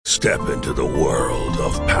Step into the world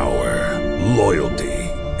of power, loyalty,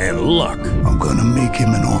 and luck. I'm gonna make him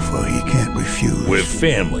an offer he can't refuse. With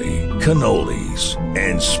family, cannolis,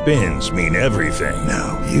 and spins mean everything.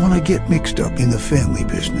 Now, you wanna get mixed up in the family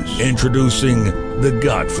business. Introducing The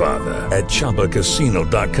Godfather at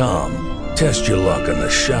ChumbaCasino.com. Test your luck in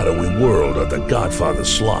the shadowy world of The Godfather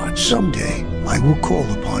slot. Someday, I will call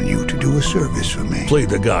upon you to do a service for me. Play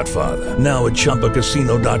The Godfather now at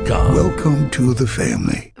ChumbaCasino.com. Welcome to the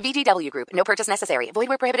family. VGW Group. No purchase necessary. Void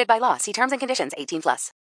where prohibited by law. See terms and conditions.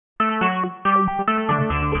 18+.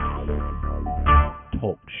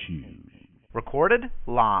 Talk shoes. Recorded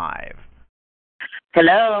live.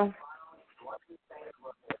 Hello.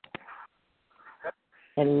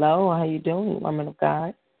 Hello, how you doing, woman of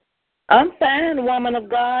God? I'm fine, woman of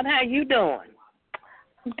God. How you doing?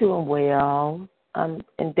 I'm doing well. I'm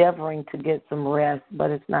endeavoring to get some rest, but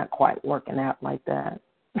it's not quite working out like that.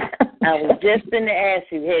 I was just going to ask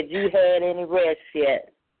you, had you had any rest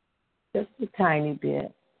yet? Just a tiny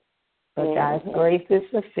bit. But God's grace is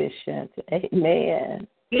sufficient. Amen.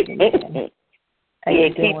 Amen. How you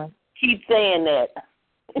doing? Keep saying that.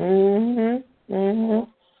 We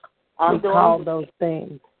call those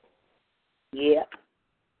things. Yeah.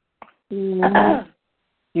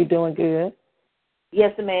 You doing good?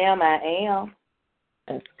 Yes, ma'am, I am.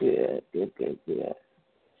 That's good. Good. Did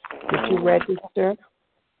you register?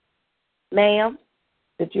 Ma'am?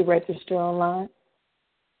 Did you register online?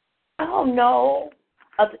 Oh, no.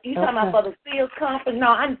 You talking about for the sales conference? No,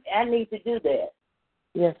 I need to do that.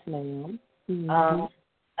 Yes, ma'am.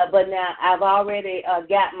 But now I've already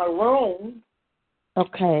got my room.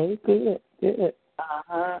 Okay, good.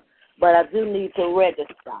 But I do need to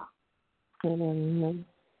register.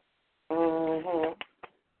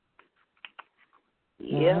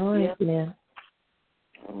 Yeah.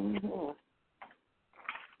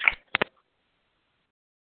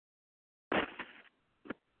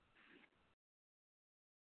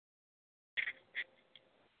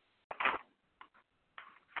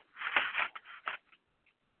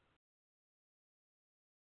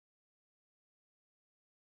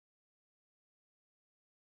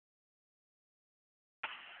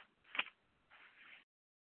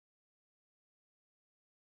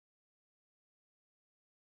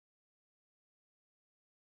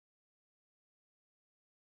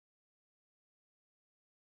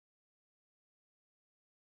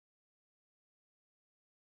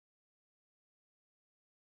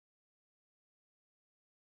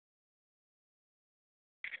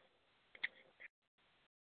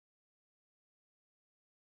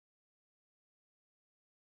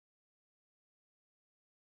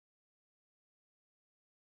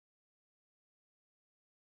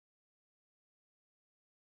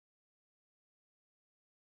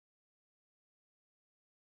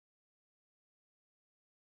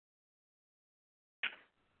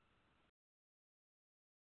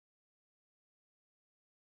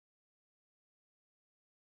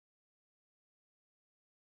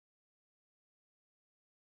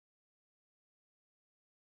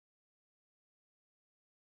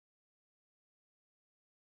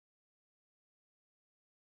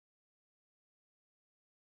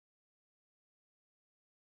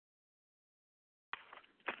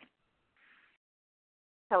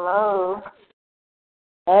 Hello.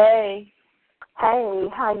 Hey. Hey,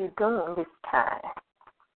 how you doing this time?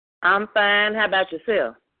 I'm fine. How about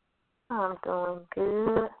yourself? I'm doing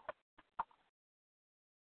good.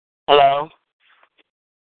 Hello.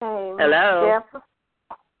 Hey. Hello. Deborah.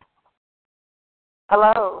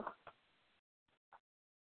 Hello.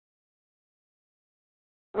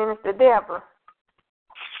 Minister Deborah.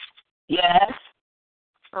 Yes.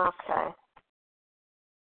 Okay.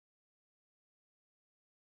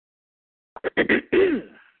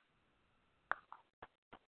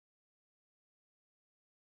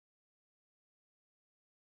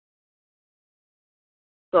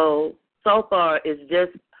 So far it's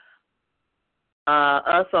just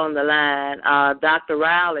us on the line. Dr.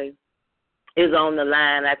 Riley is on the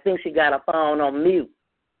line. I think she got a phone on mute.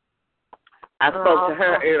 I spoke to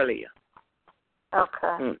her earlier.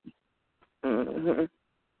 Okay. Mm-hmm.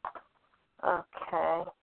 Okay.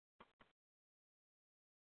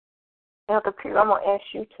 Elder Peter, I'm going to ask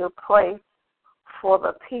you to pray for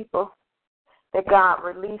the people that God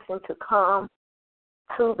releasing to come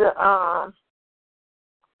to the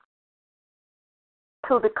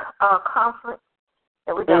conference.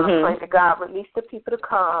 And we're going to pray that God release the people to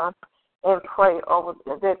come and pray over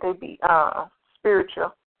that they be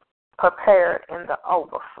spiritual prepared in the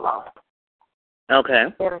overflow.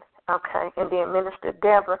 Okay. And then Minister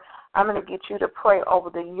Deborah, I'm going to get you to pray over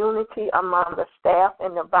the unity among the staff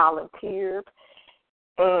and the volunteers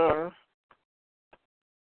And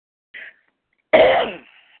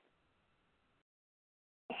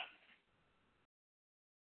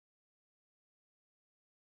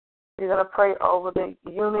we're going to pray over the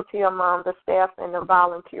unity among the staff and the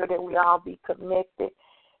volunteer, that we all be connected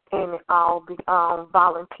and all the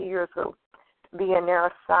volunteers will be in their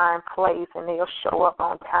assigned place and they'll show up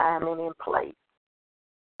on time and in place.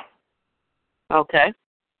 Okay.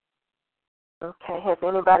 Okay. Has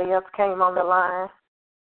anybody else came on the line?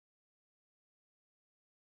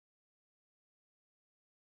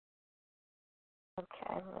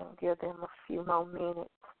 Okay. I'm going to give them a few more minutes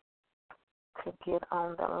to get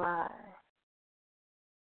on the line.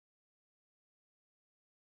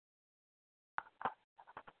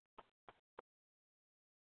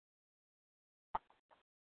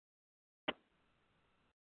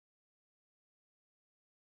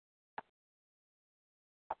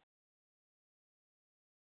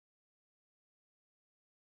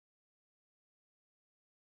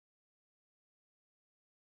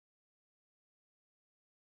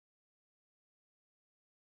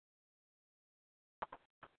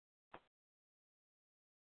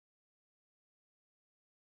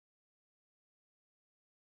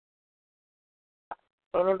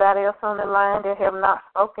 Anybody else on the line that have not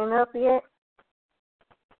spoken up yet?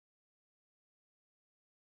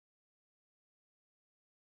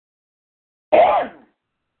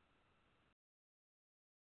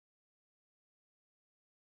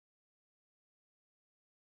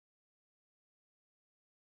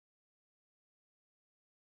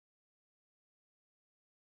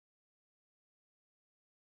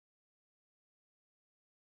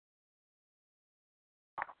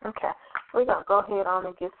 Okay. We're going to go ahead on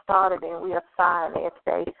and get started, and we assign as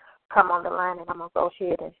they come on the line, and I'm going to go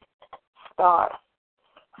ahead and start.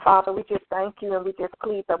 Father, we just thank you, and we just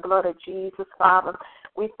plead the blood of Jesus, Father.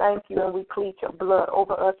 We thank you, and we plead your blood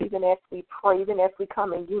over us even as we pray, even as we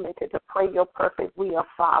come in unity to pray your perfect will,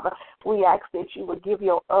 Father. We ask that you would give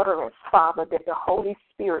your utterance, Father, that the Holy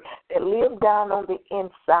Spirit that lives down on the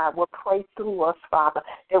inside will pray through us, Father,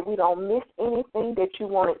 that we don't miss anything that you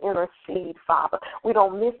want to intercede, Father. We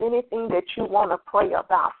don't miss anything that you want to pray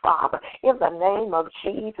about, Father. In the name of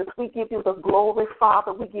Jesus, we give you the glory,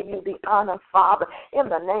 Father. We give you the honor, Father. In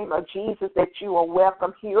the name of Jesus, that you are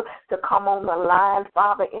welcome here to come on the line,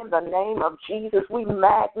 Father. In the name of Jesus, we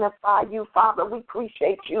magnify you, Father. We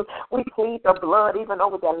appreciate you. We plead the blood even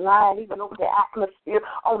over the line, even over the atmosphere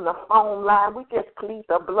on the phone line. We just plead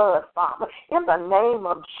the blood, Father. In the name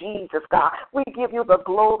of Jesus, God, we give you the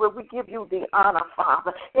glory. We give you the honor,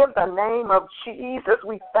 Father. In the name of Jesus,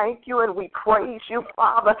 we thank you and we praise you,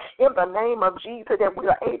 Father. In the name of Jesus, that we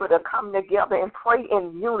are able to come together and pray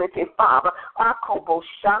in unity, Father.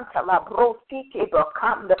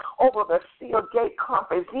 Over the Seal Gate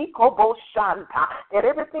Conference, that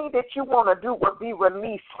everything that you want to do will be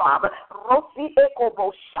released, Father.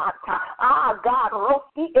 God,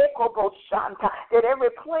 that every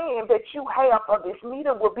plan that you have for this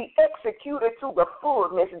meeting will be executed to the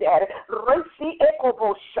fullness, Daddy.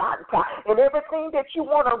 And everything that you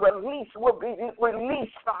want to release will be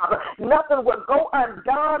released, Father. Nothing will go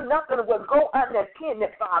undone. Nothing will go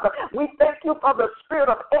unattended, Father. We thank you for the spirit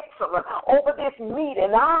of excellence over this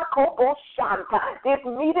meeting. This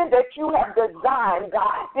meeting that you have designed,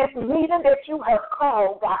 God. This meeting that you have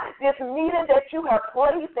called, God. This meeting that you have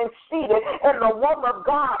placed and seated in the woman of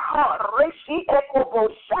God heart.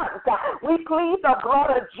 We plead the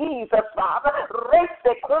blood of Jesus, Father.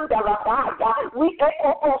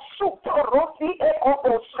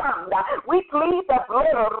 We plead the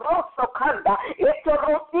blood of Rosokanda.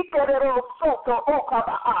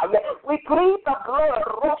 We plead the blood of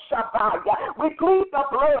Roshabaya. We plead the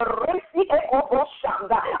blood of Resi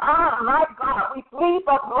Ekoboshanda. My God, we plead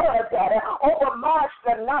the blood, Daddy, over March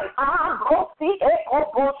tonight. Rosi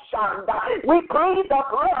Ekoboshanda. We plead the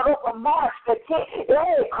blood over March the 10th.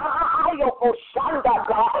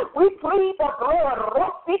 God. We plead the blood,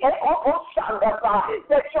 Rosi Ekoboshanda, God,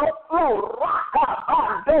 that your flow,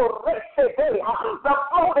 the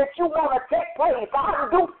flow that you want to take place, on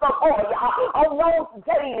those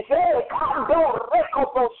days,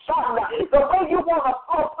 the way you want to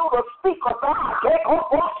flow through the speaker, God, that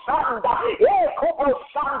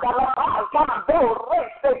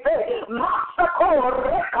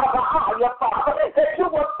you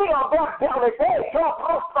will fill their belly,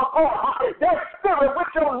 their spirit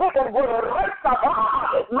with your living word,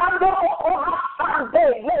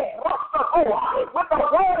 with the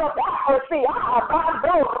word of prophecy,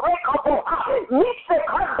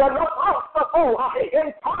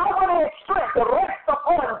 empower and strength, rest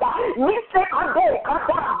upon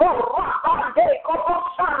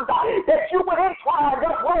that you would entwine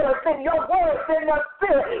words in your words in the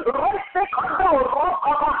spirit.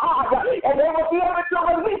 And they will be able to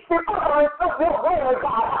release the utterance of your word,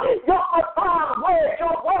 God. Your profound word,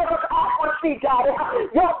 your word of accuracy, God.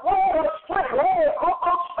 Your word of strength.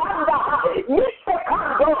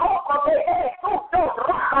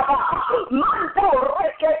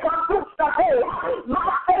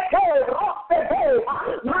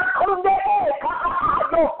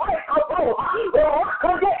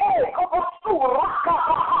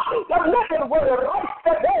 The living word,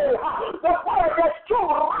 the word that's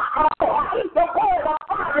true, the word of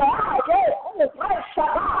fire,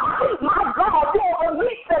 my God, they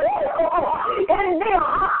release it in them.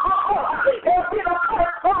 They'll be the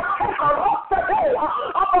first partaker of today,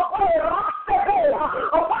 of the word of today,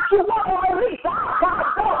 of what you want to release.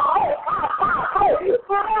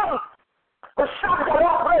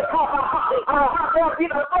 They'll be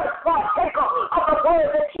the first partaker of the word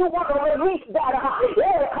that you want to release. That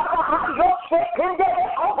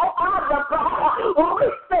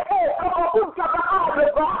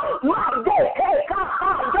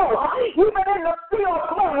even in the field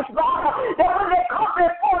place, God, that when they come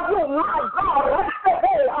before you, my God,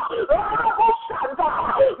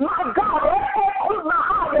 my God,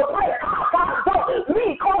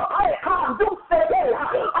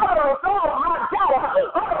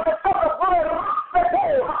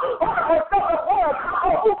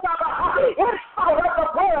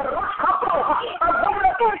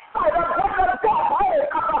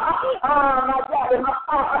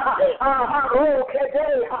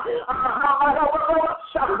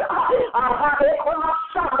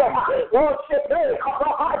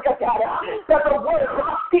 that the word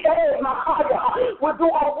will do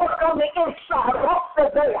a work on the inside.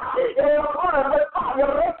 It'll burn with fire.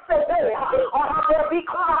 They'll be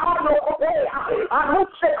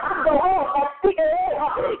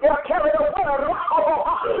they'll carry the word,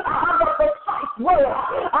 the precise word.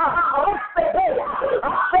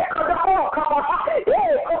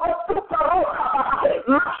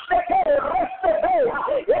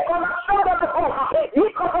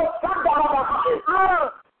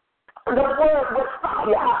 The word was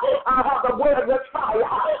fire. I have the word was fire.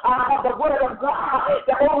 I have the word of God.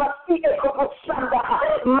 The only speaker of Shanda.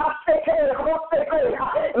 Maseke Roseke.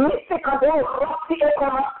 Misekade Rosi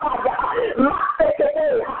Ekomastaya. Maseke.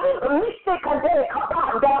 Misekade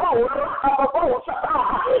Kabanda Rabo Shata.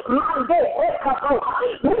 Mande Ekabo.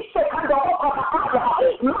 Misekando Okabaya.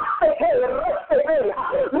 Maseke Roseke.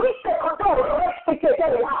 Misekando Roseke.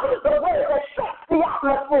 The word that shakes the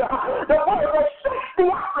atmosphere. The word that shakes the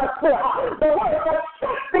atmosphere. The word that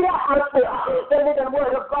shakes the atmosphere. The living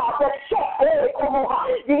word of God that shakes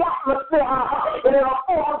the atmosphere. And it'll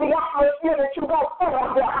form the atmosphere that you won't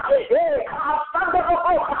form.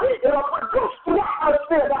 It'll produce the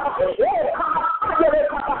atmosphere.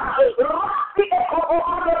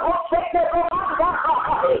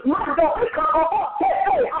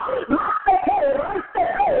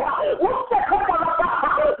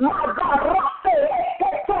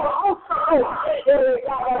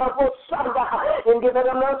 And give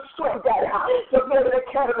them the strength, Daddy, to be able to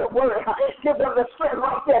carry the word. Give them the strength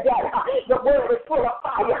right there, Daddy. The word is full of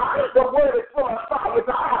fire. The word is full of fire,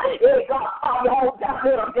 God. Hey, God, fire hold that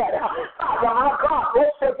little, Daddy. Fire, my God,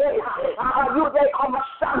 what's the day? You they come a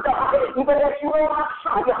shanda. Even as you are my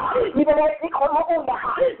fire. Even as you come on,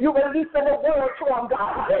 you releasing the word to them,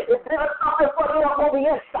 God. If there's something for them on the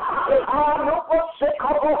inside, I'm no good shit,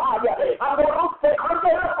 come on higher. I'm going to say, come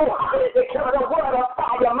there, they carry the word of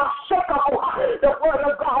fire, my shit, the word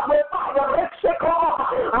of God with fire, let's shake off.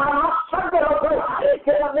 I'm Sunday,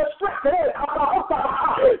 get on the street today, come on,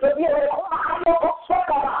 to be able to check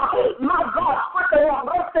out. My God, put them on,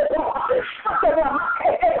 put them on,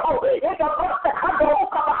 it's a birth to come to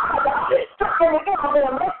Okamaha, stuck in the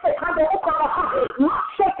air, let's say, come to Okamaha, not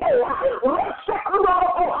shake it, let's shake it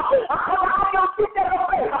off. I'm sit there, the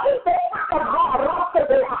fruit of God,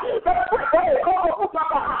 the fruit of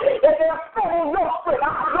Okamaha, if they're spinning your spirit,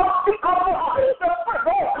 your speak of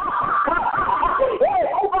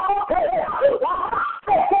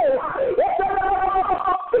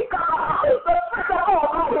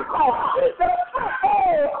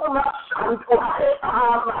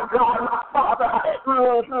oh my God, my Father,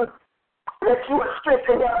 that you would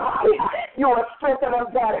strengthen their body, you would strengthen them,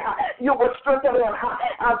 Daddy, you would strengthen them,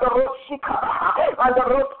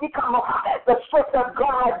 the strength of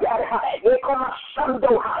God, Daddy, the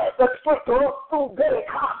strength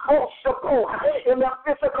in the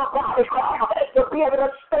physical body, to be able to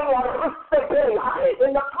stay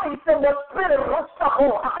in the place in the spirit,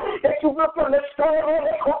 that you look in the spirit,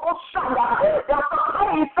 that's the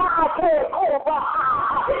place I take over,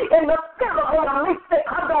 in the spirit,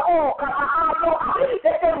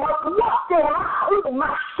 that they must walk there.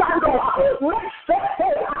 My Sunday,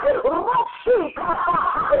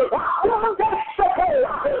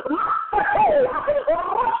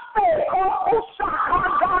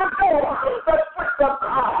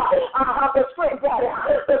 the strength, Daddy,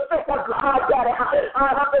 the strength of God, Daddy,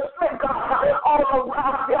 the strength, God, all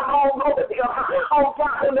around them, all over them, oh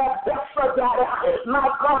God, in that vessel, Daddy, my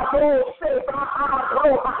God, they say,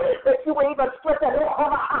 that you will even strengthen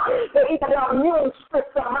that even their immune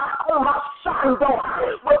system, my son,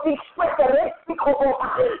 will be strengthened,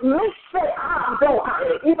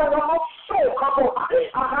 even the most soul,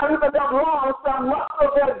 even the lungs, the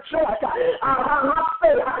muscles, their joints,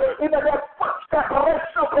 even their footsteps,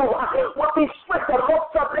 will be strengthened.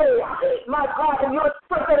 My God, and you're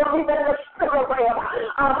strengthened even in the spirit realm.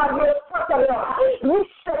 You're strengthened. You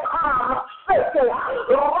say,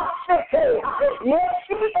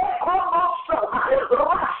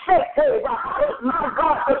 my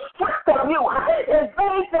God, the strength of you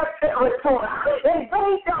invade their territory,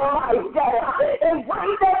 invade their life, Daddy,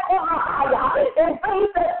 invade their invade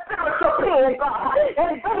their spiritual being, God,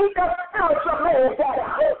 invade their spiritual man, Daddy,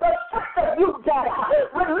 the strength of you, Daddy,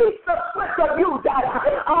 release the strength of you, Daddy,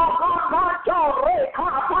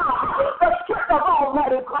 the strength of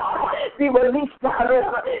Almighty God, be released, Daddy,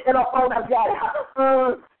 in upon us, Daddy.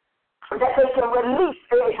 That they can release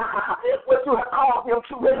what you have called them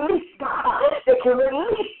to release, God. They can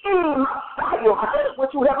release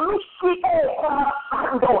what you have released, what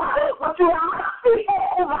you have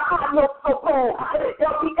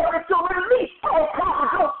they'll be able to release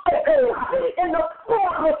in the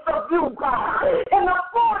fullness of you, God, in the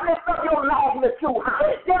fullness of your magnitude.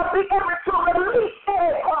 They'll be able to release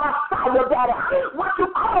what you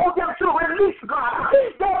called them to release, God.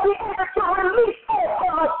 They'll be able to release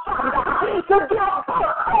to give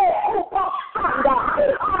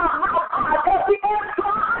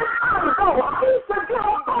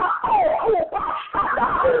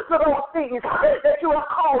to those things that you have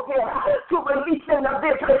called them to release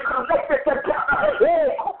individually connected together.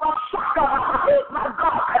 My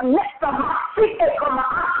God, connect them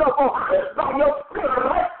by your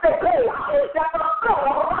spirit. That the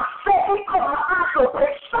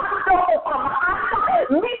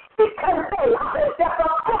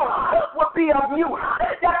will be of you,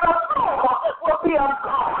 that the floor will be of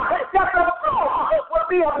God, that the floor will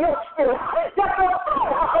be of your spirit, that the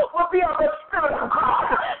floor will be of the Spirit of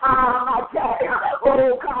God. My Daddy,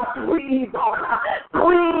 oh God, breathe on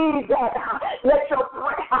let your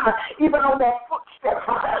breath, even on that footstep,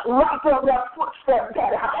 right on that footstep,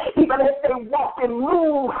 Daddy, even as they walk and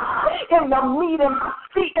move in the meeting,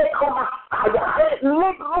 let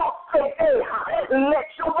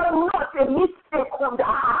your anointing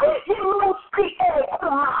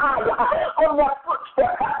on that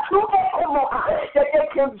footstep, that they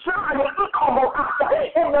can journey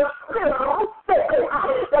in the spirit,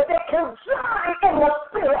 that they can journey in the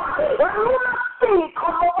spirit, that they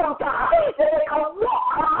can walk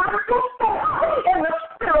in the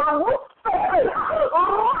spirit,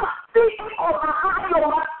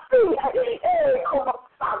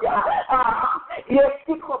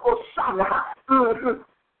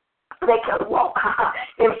 they can walk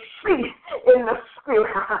and see in the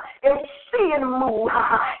spirit and see and move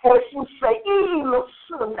as you say,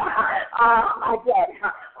 my Daddy,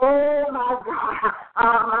 oh my God,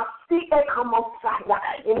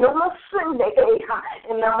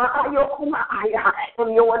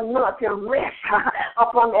 and your anointing rest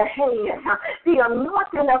upon their hands. The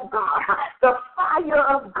anointing of God, the fire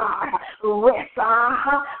of God rest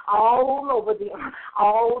all over them,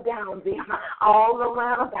 all down them, all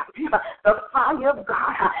around about them. The fire of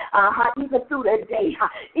God, even through the day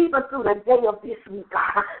of this week,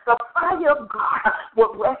 God, the fire of God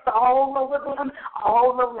will rest all over them,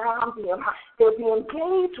 all around them. They'll be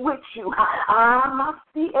engaged with you.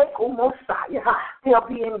 They'll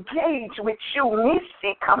be engaged with you.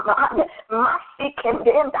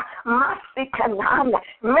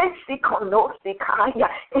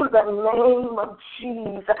 In the name of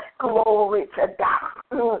Jesus. Glory to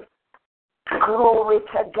God. Glory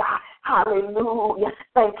to God. Hallelujah.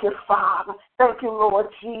 Thank you, Father. Thank you, Lord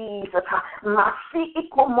Jesus.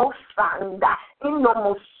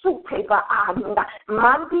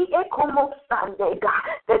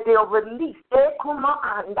 That they'll release the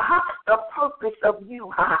purpose of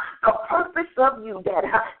you. The purpose of you, that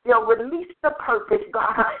they'll release the purpose,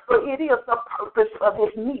 God. For it is the purpose of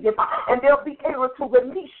this meeting. And they'll be able to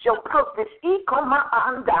release your purpose.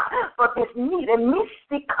 For this meeting.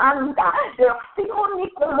 They'll feel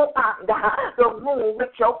the room with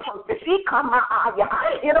your purpose.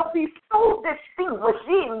 It'll be so distinct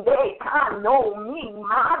Mujinde Kano Mi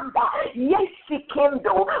Manda, Yesi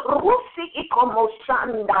Kendo, Rusi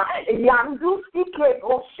Ikomoshanda, Yandusi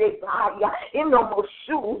Keboshebaya,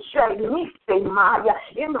 Inomoshu, Shaynise Maya,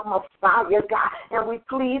 Inomosaya, God. And we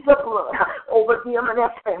plead the blood over them and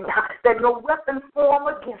their family, that no weapon form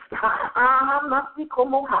against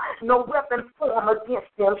no weapon form against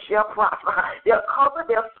them shall prosper. They're covered,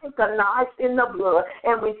 they're synchronized in the blood,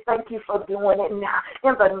 and we thank you for doing it now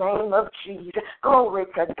in the name of Jesus. Glory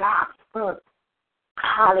to God.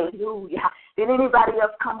 Hallelujah. Did anybody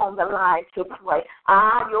else come on the line to pray?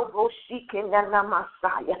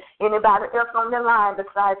 Anybody else on the line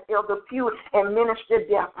besides Elder Pugh and Minister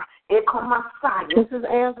Deborah? This is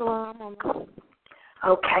Angela.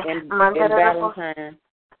 Okay. And Valentine.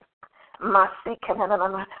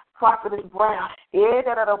 Prophetess Brown.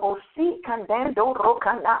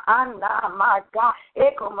 My God.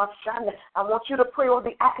 I want you to pray on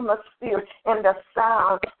the atmosphere and the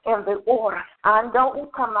sound and the order. And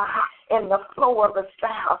don't come in the flow of the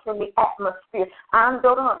sounds in the atmosphere. And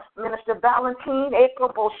Minister Valentine,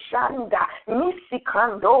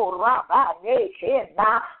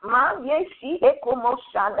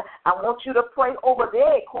 I want you to pray over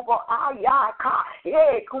there.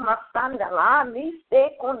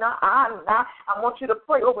 I want you to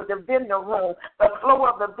pray over the vendor room, the flow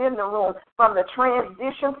of the vendor room from the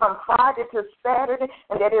transition from Friday to Saturday,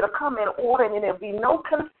 and that it'll come in order and there'll be no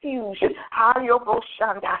confusion.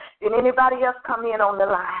 Did anybody else come in on the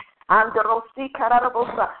line?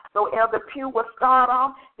 So Elder Pugh will start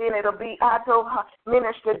off, then it'll be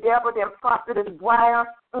Minister Deborah, then Prophetess Brown.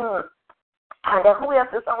 And then who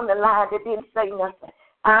else is on the line that didn't say nothing?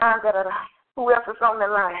 Who else is on the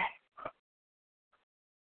line?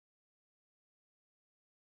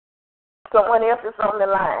 Someone else is on the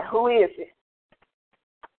line. Who is it?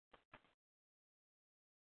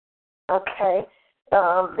 Okay.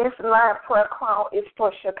 This line prayer call is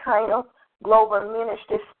for Shekinah Global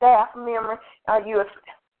Ministry staff member. Are you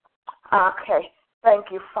okay?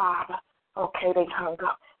 Thank you, Father. Okay, they hung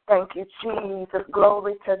up. Thank you, Jesus.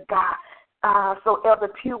 Glory to God. So Elder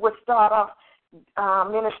Pugh will start off,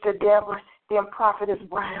 Minister Deborah, then Prophetess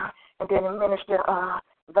Brown, and then Minister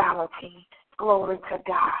Valentine. Glory to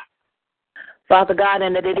God. Father God,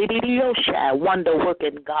 in the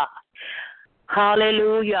wonder-working God.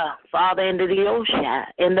 Hallelujah. Father, in the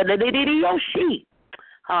Yoshi.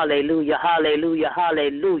 Hallelujah, hallelujah,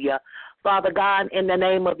 hallelujah. Father God, in the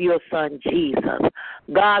name of your Son, Jesus.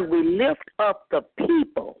 God, we lift up the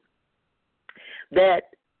people that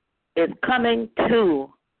is coming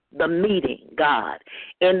to the meeting, God,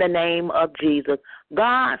 in the name of Jesus.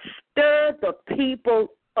 God, stir the people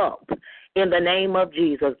up in the name of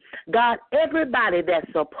Jesus. God, everybody that's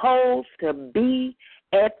supposed to be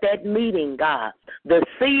at that meeting, God, the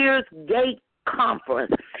Sears Gate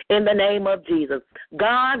Conference, in the name of Jesus.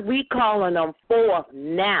 God, we calling them forth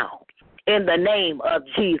now in the name of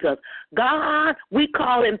Jesus. God, we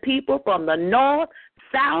calling people from the north,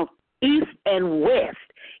 south, east, and west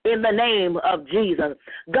in the name of Jesus.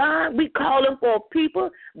 God, we calling for people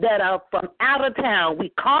that are from out of town. We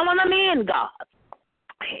calling them in, God,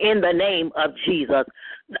 in the name of Jesus.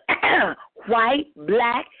 White,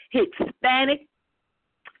 black, Hispanic,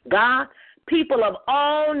 God, people of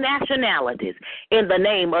all nationalities, in the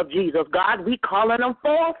name of Jesus. God, we calling them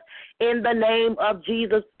forth in the name of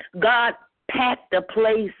Jesus. God, pack the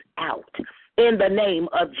place out in the name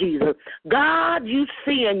of Jesus. God, you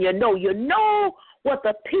see and you know what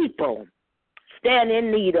the people stand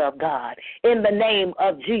in need of, God, in the name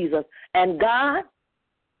of Jesus. And God,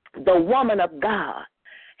 the woman of God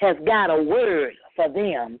has got a word for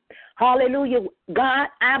them. Hallelujah. God,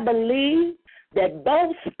 I believe that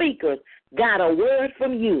both speakers got a word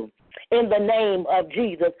from you in the name of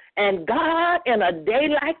Jesus. And God, in a day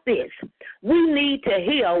like this, we need to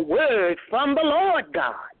hear a word from the Lord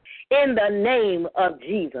God in the name of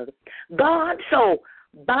Jesus. God, so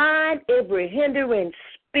bind every hindering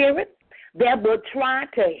spirit that will try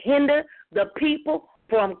to hinder the people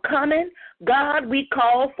from coming. God, we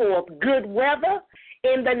call for good weather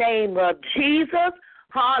in the name of Jesus.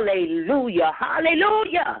 Hallelujah.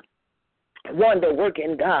 Hallelujah.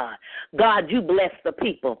 Wonder-working God. God, you bless the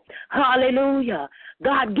people. Hallelujah.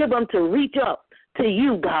 God, give them to reach up to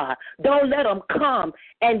you, God. Don't let them come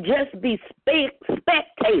and just be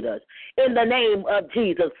spectators in the name of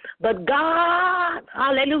Jesus. But God,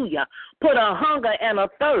 hallelujah, put a hunger and a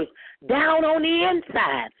thirst down on the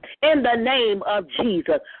inside in the name of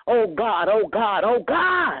Jesus. Oh, God, oh, God, oh,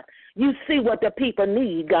 God. You see what the people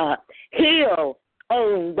need, God. Heal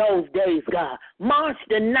on those days, God. March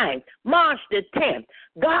the 9th, March the 10th.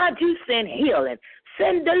 God, you send healing.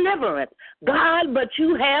 Send deliverance, God, but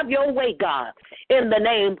you have your way, God, in the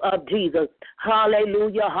name of Jesus.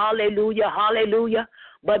 Hallelujah, hallelujah, hallelujah.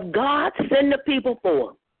 But God, send the people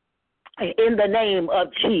forth in the name of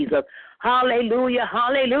Jesus. Hallelujah,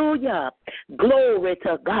 hallelujah. Glory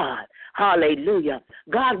to God. Hallelujah.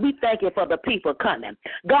 God, we thank you for the people coming.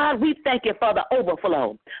 God, we thank you for the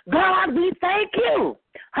overflow. God, we thank you.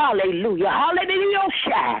 Hallelujah. Hallelujah.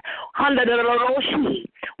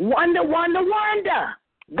 Wonder, wonder, wonder.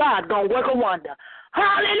 God gonna work a wonder.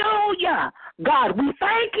 Hallelujah. God, we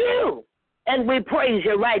thank you. And we praise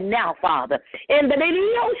you right now, Father. In the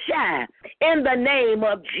name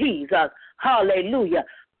of Jesus. Hallelujah.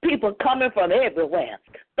 People coming from everywhere.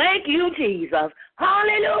 Thank you, Jesus.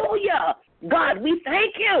 Hallelujah. God, we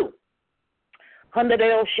thank you.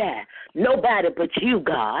 Nobody but you,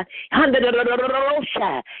 God. In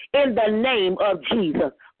the name of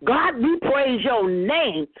Jesus. God, we praise your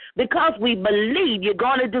name because we believe you're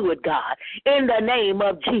going to do it, God. In the name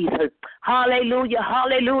of Jesus. Hallelujah,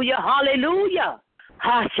 hallelujah, hallelujah.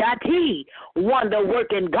 Hashati,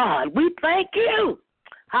 wonder-working God. We thank you.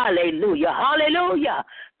 Hallelujah, hallelujah.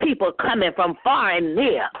 People coming from far and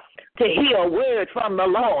near to hear a word from the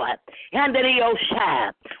Lord. And then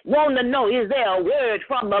want to know, is there a word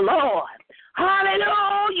from the Lord?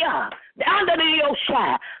 Hallelujah. Under the ocean,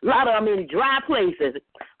 a lot of them in dry places.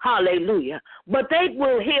 Hallelujah. But they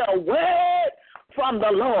will hear a word from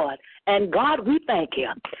the Lord. And God, we thank you.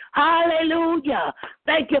 Hallelujah.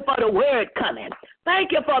 Thank you for the word coming.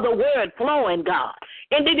 Thank you for the word flowing, God.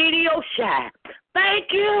 In the ocean.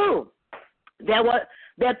 Thank you.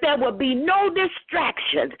 That there will be no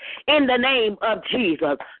distractions in the name of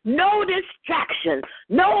Jesus. No distractions,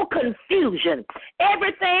 no confusion.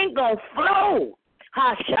 Everything going to flow.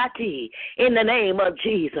 Hashati, in the name of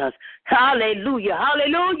Jesus. Hallelujah,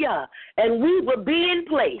 hallelujah. And we will be in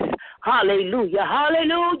place. Hallelujah,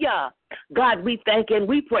 hallelujah. God, we thank you and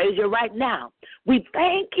we praise you right now. We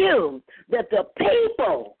thank you that the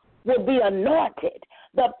people will be anointed.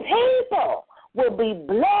 The people will be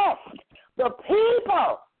blessed. The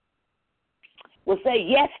people will say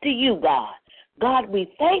yes to you, God. God, we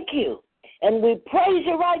thank you and we praise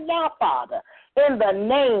you right now, Father, in the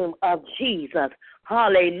name of Jesus.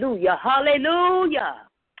 Hallelujah, hallelujah.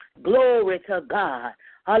 Glory to God.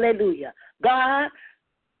 Hallelujah. God,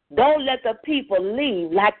 don't let the people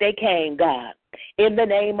leave like they came, God, in the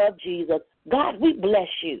name of Jesus. God, we bless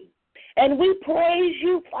you and we praise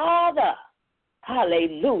you, Father.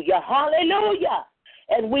 Hallelujah, hallelujah.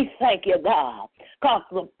 And we thank you, God, because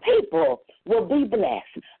the people will be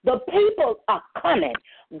blessed. The people are coming.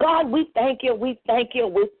 God, we thank you, we thank you,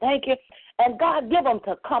 we thank you. And God, give them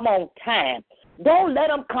to come on time. Don't let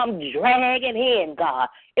them come dragging in, God,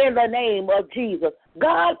 in the name of Jesus.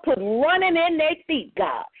 God, put running in their feet,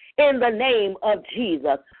 God, in the name of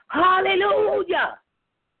Jesus. Hallelujah.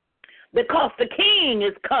 Because the King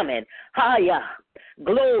is coming. Hallelujah.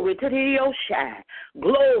 Glory to the ocean.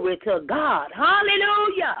 Glory to God.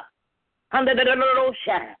 Hallelujah. Under the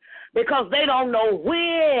ocean. Because they don't know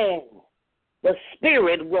when the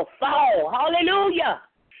Spirit will fall. Hallelujah.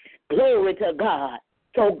 Glory to God.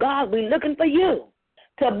 So, God, we're looking for you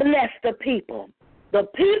to bless the people. The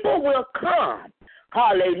people will come.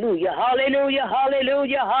 Hallelujah. Hallelujah.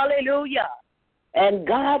 Hallelujah. Hallelujah. And,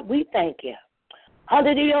 God, we thank you.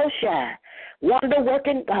 Under the ocean.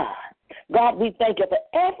 Wonder-working God. God, we thank you for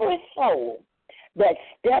every soul that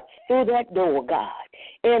steps through that door, God.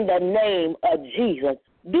 In the name of Jesus,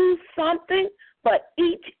 do something for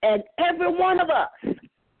each and every one of us.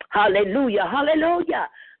 Hallelujah, hallelujah,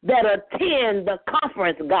 that attend the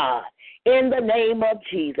conference, God, in the name of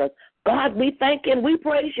Jesus. God, we thank you and we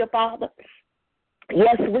praise you, Father.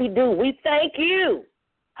 Yes, we do. We thank you.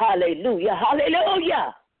 Hallelujah,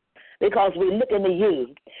 hallelujah, because we're looking to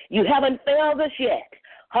you. You haven't failed us yet.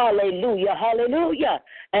 Hallelujah, hallelujah.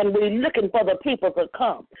 And we're looking for the people to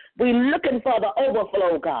come. We're looking for the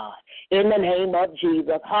overflow, God, in the name of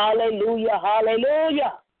Jesus. Hallelujah,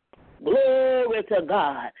 hallelujah. Glory to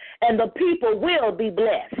God. And the people will be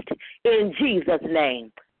blessed in Jesus'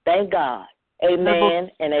 name. Thank God. Amen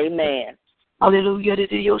and amen. Hallelujah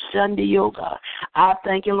to your Sunday, oh God. I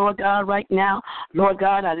thank you, Lord God, right now. Lord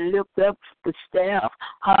God, I lift up the staff.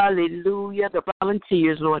 Hallelujah, the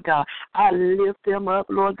volunteers, Lord God. I lift them up,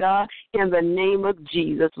 Lord God, in the name of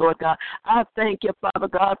Jesus, Lord God. I thank you, Father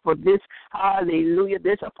God, for this, hallelujah,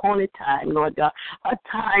 this appointed time, Lord God. A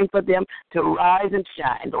time for them to rise and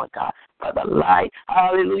shine, Lord God. For the light,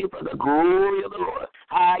 hallelujah, for the glory of the Lord.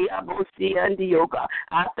 I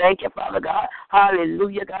thank you, Father God.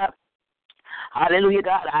 Hallelujah, God. Hallelujah,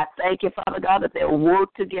 God. I thank you, Father God, that they'll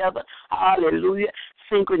work together. Hallelujah.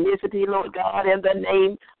 synchronicity, Lord God, in the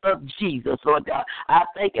name of Jesus, Lord God. I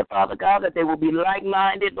thank you, Father God, that they will be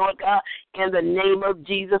like-minded, Lord God, in the name of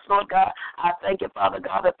Jesus, Lord God. I thank you, Father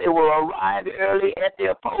God, that they will arrive early at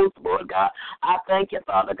their post, Lord God. I thank you,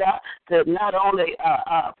 Father God, to not only,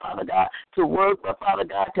 Father God, to work, but, Father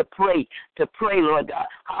God, to pray, Lord God.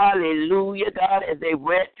 Hallelujah, God, as they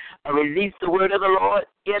release the word of the Lord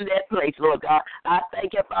in that place, Lord God. I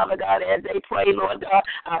thank you, Father God, as they pray, Lord God.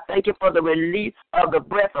 I thank you for the release of the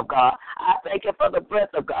breath of God. I thank you for the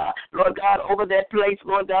breath of God, Lord God, over that place,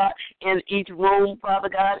 Lord God, in each room, Father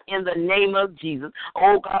God, in the name of Jesus.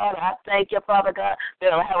 Oh, God, I thank you, Father God,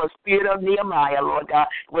 they'll have a spirit of Nehemiah, Lord God,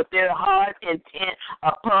 with their heart intent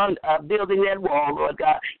upon building that wall, Lord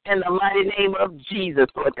God, in the mighty name of Jesus,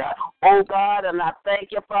 Lord God. Oh, God, and I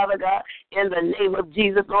thank you, Father God, in the name of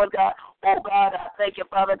Jesus, Lord God. Oh, God, I thank you,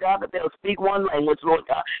 Father God, that they'll speak one language, Lord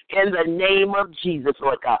God, in the name of Jesus,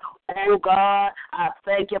 Lord God. Oh, God, I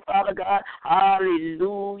thank you, Father God.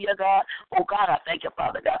 Hallelujah, God. Oh, God, I thank you,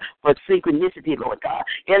 Father God, for synchronicity, Lord God,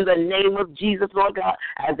 in the name of Jesus, Lord God,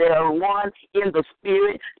 as they are one in the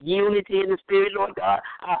Spirit, unity in the Spirit, Lord God.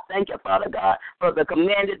 I thank you, Father God, for the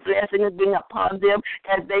commanded blessings being upon them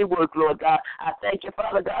as they work, Lord God. I thank you,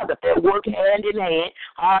 Father God, that they work hand in hand.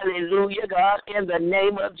 Hallelujah, God, in the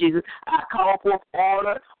name of Jesus. I call forth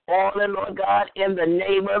order, Lord God, in the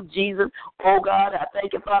name of Jesus. Oh, God, I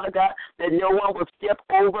thank you, Father God, that no one will step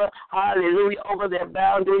over, hallelujah, over their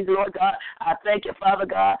boundaries, Lord God. I thank you, Father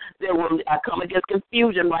God, that I come against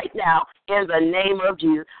confusion right now in the name of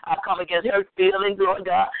Jesus. I come against hurt feelings, Lord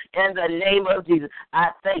God, in the name of Jesus. I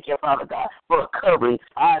thank you, Father God, for covering,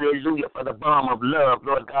 hallelujah, for the balm of love,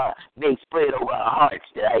 Lord God, being spread over our hearts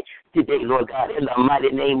today, Lord God, in the mighty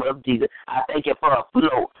name of Jesus. I thank you for a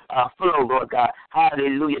flow, Lord God.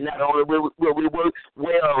 Hallelujah. Not only will we work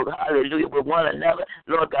well, hallelujah, with one another,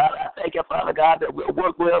 Lord God, I thank you, Father God, that we'll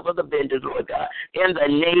work well for the vendors, Lord God, in the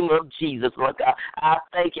name of Jesus, Lord God. I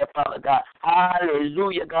thank you, Father God,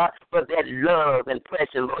 hallelujah, God, for that love and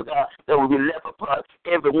pressure, Lord God, that will be left upon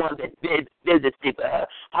everyone that visits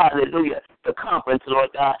hallelujah, the conference, Lord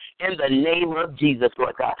God, in the name of Jesus,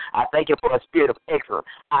 Lord God. I thank you for a spirit of excellence.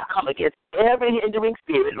 I come against every hindering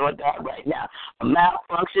spirit, Lord God, right now, a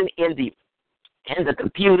malfunction in the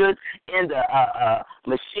computers, in the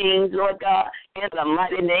machines, Lord God, in the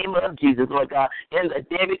mighty name of Jesus, Lord God, in the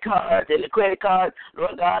debit cards, in the credit cards,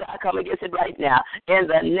 Lord God, I come against it right now, in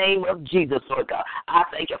the name of Jesus, Lord God. I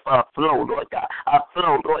thank you for a flow, Lord God,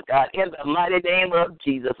 in the mighty name of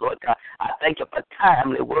Jesus, Lord God. I thank you for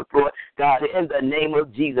timely work, Lord God, in the name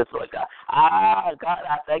of Jesus, Lord God. God,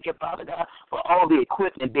 I thank you, Father God, for all the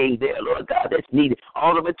equipment being there, Lord God, that's needed,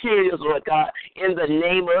 all the materials, Lord God, in the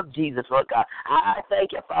name of Jesus, Lord God. I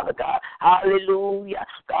thank you, Father God. Hallelujah.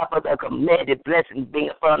 God, for the commanded blessings being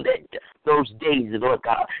upon those days, Lord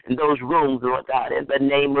God, in those rooms, Lord God, in the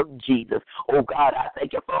name of Jesus. Oh, God, I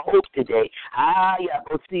thank you for hope today. I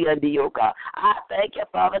thank you,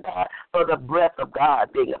 Father God, for the breath of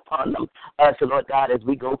God being upon them, us, Lord God, as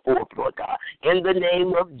we go forth, Lord God, in the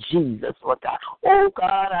name of Jesus, Lord God. Oh,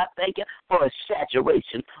 God, I thank you for a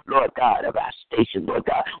saturation, Lord God, of our station, Lord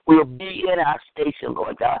God. We'll be in our station,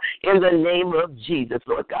 Lord God, in the name of Jesus,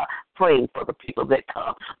 Lord God, praying for the people that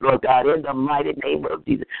come, Lord God, in the mighty name of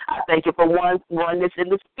Jesus. I thank you for oneness in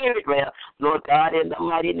the spirit realm, Lord God, in the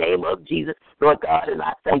mighty name of Jesus, Lord God, and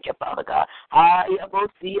I thank you, Father God. God,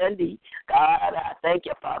 I thank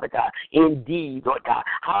you, Father God, indeed, Lord God.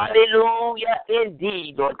 Hallelujah,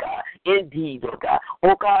 indeed, Lord God, indeed, Lord God.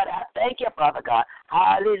 Oh, God, I thank you, Father God.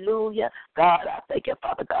 Hallelujah. God, I thank you,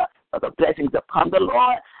 Father God, for the blessings upon the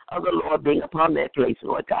Lord, of the Lord being upon that place,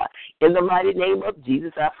 Lord God. In the mighty name of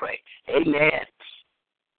Jesus, I pray. Amen.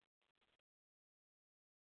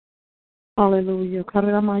 Hallelujah.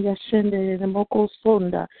 Karamaya shende de moko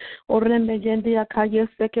sonda. Orembe yende akaya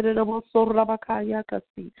sekere de bo sorabakaya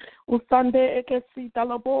kasi. Usande ekesi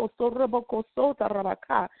talabo soraboko sota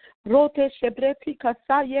rabaka. Rote shebreti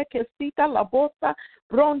kasaye kesita labosa.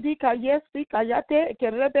 Rondi kayesi kayate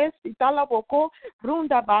kerebe sitalaboko.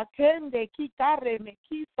 Runda bakende kitare me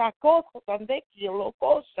kisa koso tande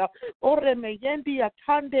kilokosha. Oreme yendi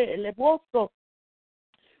akande eleboso.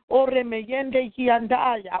 Father, in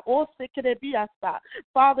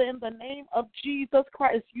the name of Jesus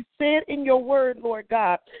Christ, you said in your word, Lord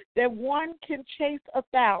God, that one can chase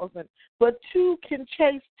 1,000, but two can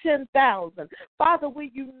chase 10,000. Father,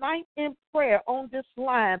 we unite in prayer on this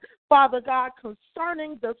line, Father God,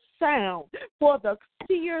 concerning the sound for the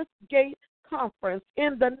Sears Gate Conference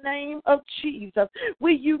in the name of Jesus.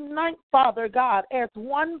 We unite, Father God, as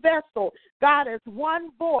one vessel, God, as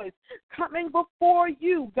one voice, coming before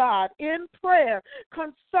you, God, in prayer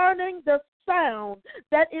concerning the sound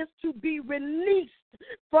that is to be released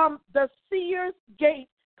from the Sears Gate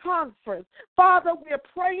Conference. Father, we're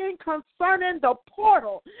praying concerning the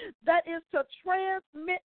portal that is to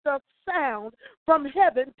transmit the sound from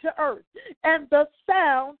heaven to earth and the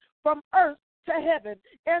sound from earth to heaven.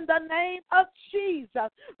 In the name of Jesus.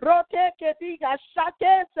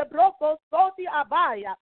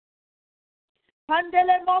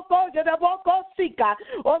 Handele moko de boko sika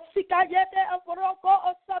o sika yete aforoko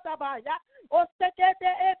o satabaya o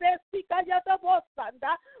sekete ebe sika yete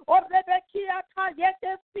bosanda o rebekia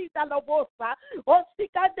kayete sita lobosa o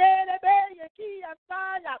sika dele be yekia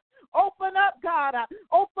saya. Open up, God.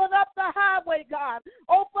 Open up the highway, God.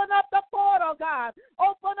 Open up the portal, God.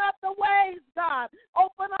 Open up the ways, God.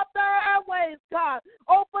 Open up the airways, God.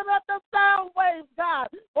 Open up the sound waves, God.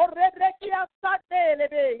 O rebekia satele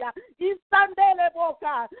be ya isandele.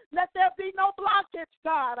 God. Let there be no blockage,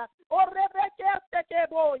 God.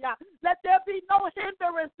 Let there be no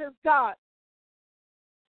hindrances, God.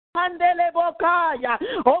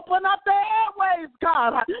 Open up the airways,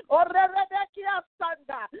 God.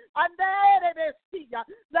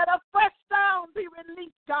 Let a fresh sound be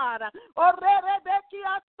released, God.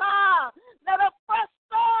 Let a fresh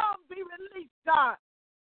sound be released, God.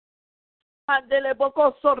 Andele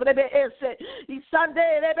boko sorrebe ese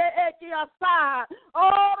isande rebe eki asa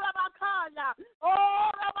oh rabakaya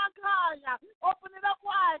open it up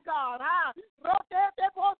wide, God. Rotate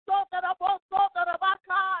boso tera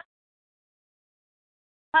bakaya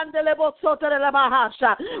andele boso tera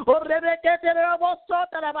bahasha o rebeke tera boso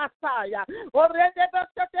tera basaya o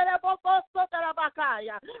rebeke tera boso tera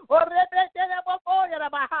bakaya o rebeke tera boko tera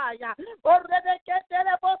bahaya o rebeke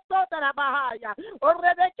tera boso tera bahaya o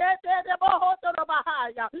rebeke tera boho tera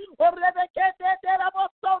bahaya o rebeke tera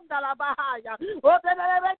boso tera bahaya o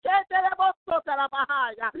rebeke tera boso tera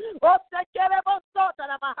bahaya o sekere boso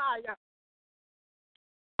tera bahaya.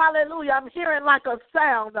 Hallelujah. I'm hearing like a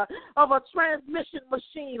sound of a transmission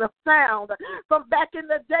machine, a sound from back in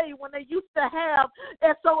the day when they used to have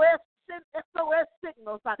SOS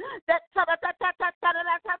signals. That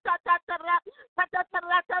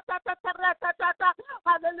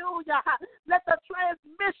hallelujah. Let the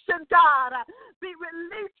transmission, God, be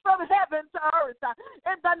released from heaven to earth.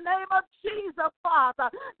 In the name of Jesus,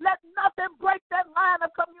 Father, let nothing break that line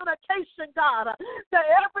of communication, God, to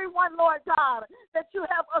everyone, Lord God, that you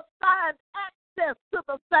have assigned access to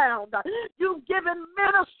the sound. You've given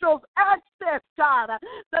minstrels access, God,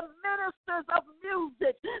 the ministers of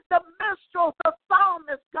music, the minstrels, the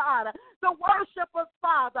psalmists, God, the worshipers,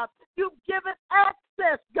 Father. You've given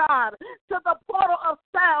access, God, to the portal of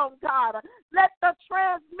sound, God. Let the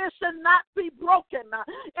transmission not be broken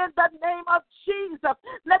in the name of Jesus.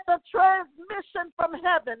 Let the transmission from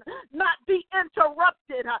heaven not be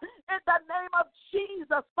interrupted in the name of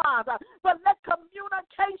Jesus, Father. But let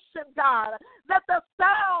communication, God, let the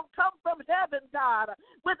sound come from heaven, God,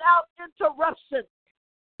 without interruption.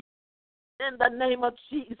 In the name of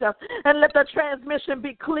Jesus. And let the transmission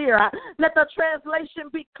be clear. Let the translation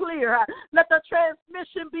be clear. Let the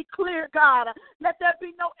transmission be clear, God. Let there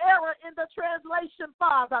be no error in the translation,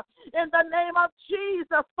 Father. In the name of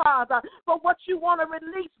Jesus, Father. For what you want to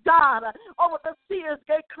release, God, over the Sears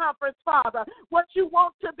Gate Conference, Father. What you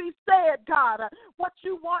want to be said, God. What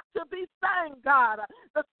you want to be sang, God.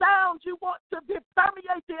 The sound you want to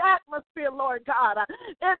permeate the atmosphere, Lord God.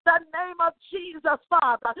 In the name of Jesus,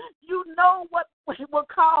 Father. You know what will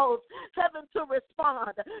cause heaven to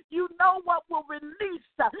respond. You know what will release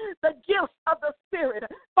the gifts of the Spirit.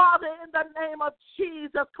 Father, in the name of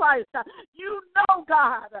Jesus Christ, you know,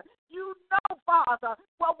 God, you know, Father,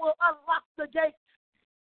 what will unlock the gates.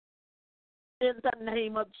 In the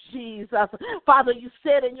name of Jesus. Father, you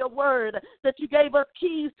said in your word that you gave us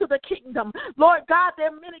keys to the kingdom. Lord God, there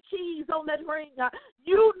are many keys on that ring.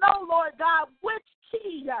 You know, Lord God, which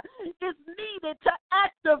key is needed to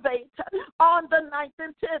activate on the 9th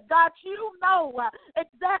and 10th. God, you know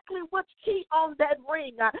exactly which key on that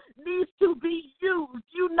ring needs to be used.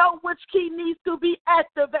 You know which key needs to be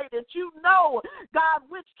activated. You know, God,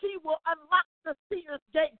 which key will unlock the Sears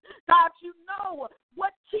Gate. God, you know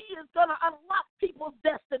what key is going to unlock people's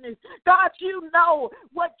destinies. God, you know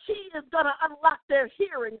what key is going to unlock their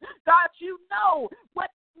hearing. God, you know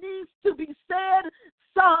what needs to be said,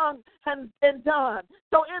 sung, and done.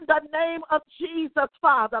 So in the name of Jesus,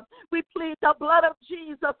 Father, we plead the blood of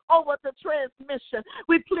Jesus over the transmission.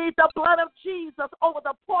 We plead the blood of Jesus over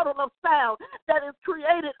the portal of sound that is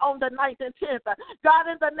created on the 9th and 10th. God,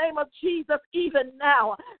 in the name of Jesus, even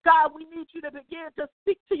now, God, we need you to begin to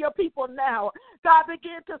speak to your people now. God,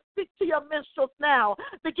 begin to speak to your minstrels now.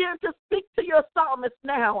 Begin to speak to your psalmists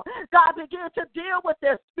now. God, begin to deal with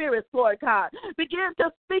their spirits, Lord God. Begin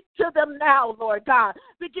to speak to them now, Lord God.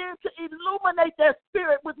 Begin to illuminate their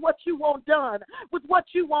spirit with what you want done, with what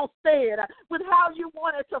you want said, with how you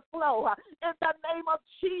want it to flow. In the name of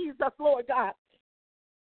Jesus, Lord God.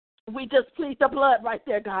 We just plead the blood right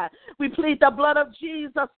there, God. We plead the blood of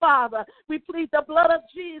Jesus, Father. We plead the blood of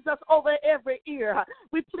Jesus over every ear.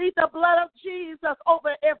 We plead the blood of Jesus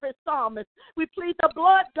over every psalmist. We plead the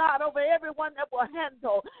blood, God, over everyone that will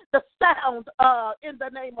handle the sound in the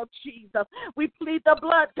name of Jesus. We plead the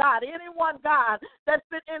blood, God. Anyone, God, that's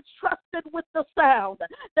been entrusted with the sound,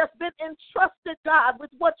 that's been entrusted, God,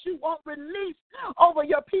 with what you want released over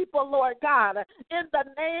your people, Lord God, in the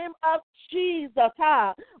name of Jesus.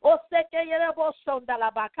 Oseke yerebo sonda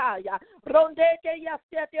la bakaya. Rondeke ya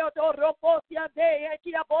sete odoroposia de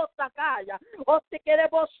ekia bosakaya. Oseke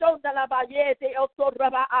yerebo sonda la bayete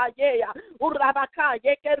otoraba ayea.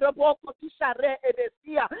 Urabakaya ke roboko tishare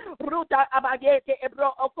ebesia. Ruta abayete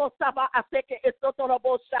ebro okosaba aseke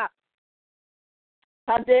esotorobosha.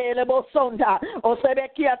 Ande le bosonda, o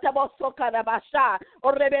sebekia taboso karabasha,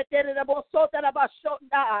 o rebetere le bosota la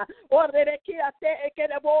bashonda, o rebekia te eke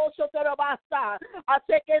le boso torabasa,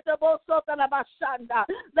 aseke le bosota la bashanda.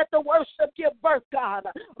 Let the worship give birth,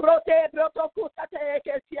 God. Rote brotokuta te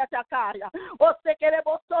eke siatakaya, o seke le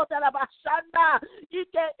bosota la bashanda,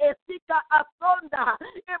 ike esika asonda.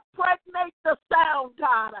 Impregnate the sound,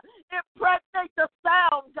 God. Impregnate the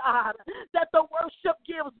sound, God, that the worship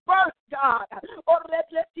gives birth, God.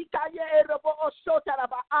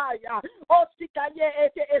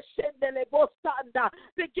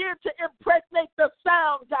 Begin to impregnate the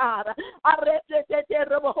sound, God.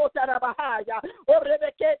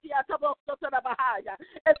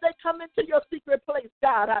 As they come into your secret place,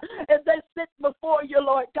 God, as they sit before you,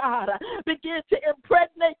 Lord God, begin to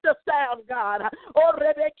impregnate the sound, God.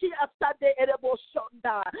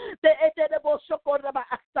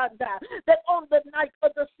 That on the night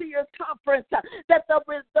of the Seers Conference, that the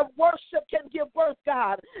worship can give birth,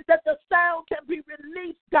 God, that the sound can be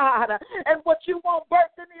released, God, and what you want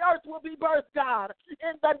birthed in the earth will be birthed, God,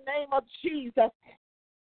 in the name of Jesus.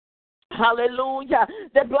 Hallelujah.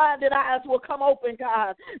 That blinded eyes will come open,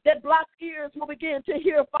 God. That blocked ears will begin to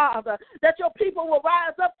hear, Father. That your people will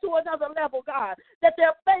rise up to another level, God. That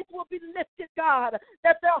their faith will be lifted, God.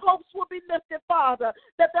 That their hopes will be lifted, Father.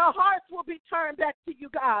 That their hearts will be turned back to you,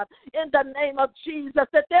 God, in the name of Jesus.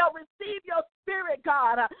 That they'll receive your spirit,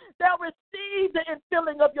 God. They'll receive the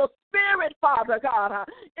infilling of your spirit, Father, God,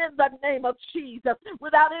 in the name of Jesus,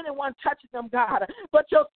 without anyone touching them, God.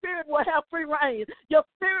 But your spirit will have free reign. Your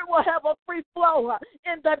spirit will have a free flow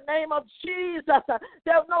in the name of Jesus.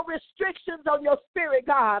 There are no restrictions on your spirit,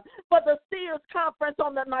 God, for the Seers Conference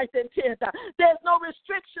on the 9th and 10th. There's no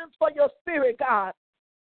restrictions for your spirit, God.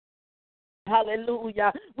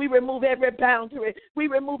 Hallelujah. We remove every boundary. We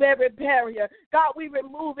remove every barrier. God, we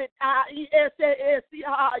remove it.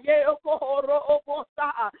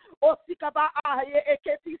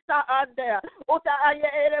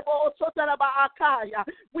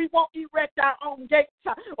 We won't erect our own gates.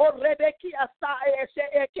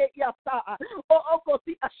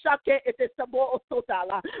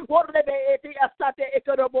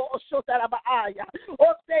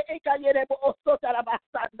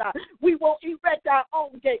 We won't erect our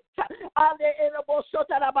own gates.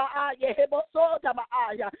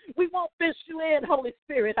 We won't fish you in, Holy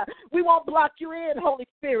Spirit. We won't block you in, Holy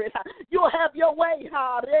Spirit. You'll have your way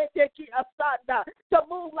to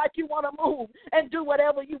move like you want to move and do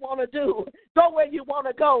whatever you want to do. Go where you want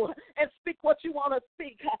to go and speak what you want to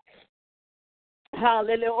speak.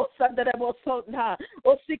 Hallelujah. Let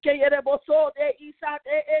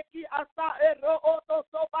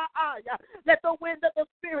the wind of the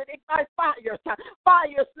Spirit ignite fires.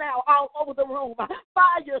 Fires now all over the room.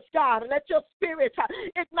 Fires, God. Let your Spirit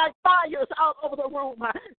ignite fires all over the room.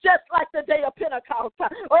 Just like the day of Pentecost.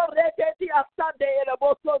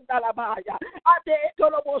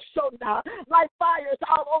 Like fires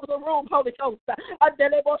all over the room, Holy Ghost.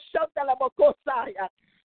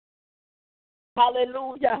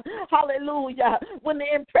 Hallelujah. Hallelujah. When the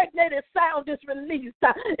impregnated sound is released,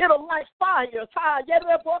 it'll light fires.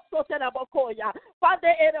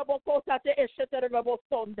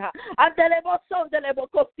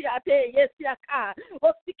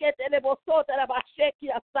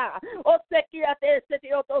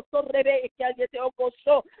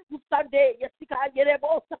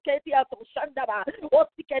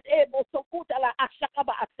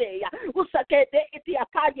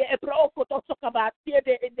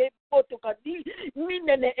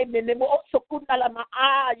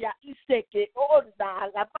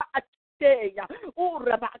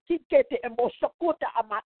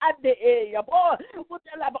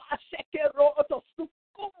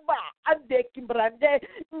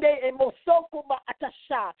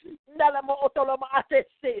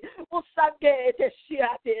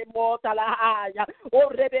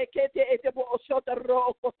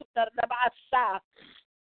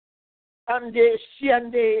 Ande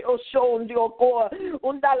siande oshondi oko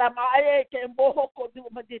undala maeke mbohoko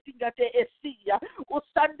duma detingate esia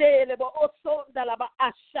usande lebo osonda la ba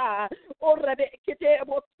asha orebe kete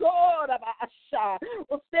bosora ba asha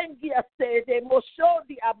usengi ase de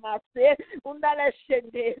moshodi amase undala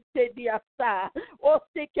shende se diasa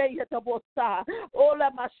osike yatabosa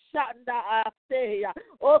ola mashanda aseya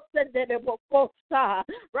osende lebo kosa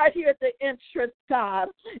right here at the entrance, God,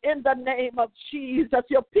 in the name of Jesus.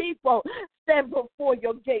 Your people stand before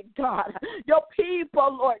your gate, God. Your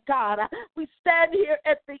people, Lord God, we stand here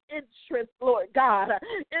at the entrance, Lord God,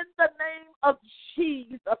 in the name of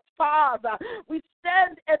Jesus, Father. We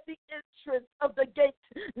stand at the entrance of the gate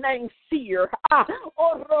named Seer.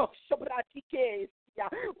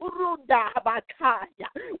 Urunda Bakaya,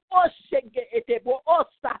 Oshenge Etebo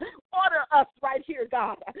Osa, order us right here,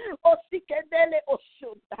 God. Osikendele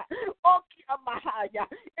Oshunda, Oki Amahaya,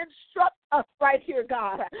 instruct us right here,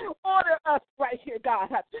 God. Order us right here, God.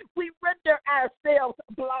 We render ourselves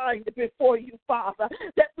blind before you, Father,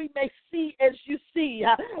 that we may see as you see.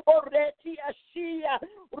 Oreti Ashia,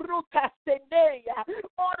 Ruka Sendeya,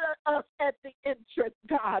 order us at the entrance,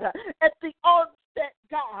 God, at the onset,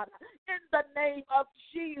 God, in the name of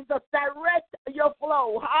Jesus. Direct your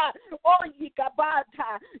flow. Oh,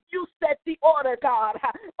 Yikabata, you set the order, God.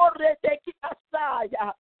 Oreteki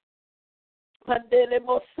Asaya.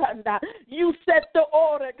 You set the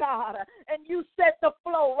order, God, and you set the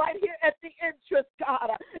flow right here at the entrance,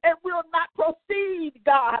 God, and we'll not proceed,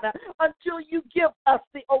 God, until you give us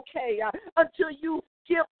the okay, until you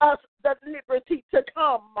give us the liberty to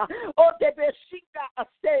come. Oh, de beshinga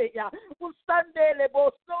aseya, usandele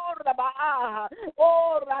bosora ba,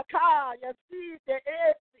 oh rakaya si de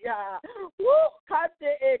esia,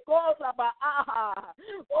 kande e goza ba,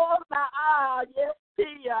 oh na yes.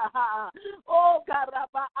 Oh,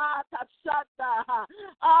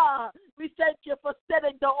 we thank you for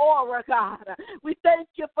setting the aura, God. We thank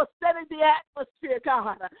you for setting the atmosphere,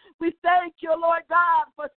 God. We thank you, Lord God,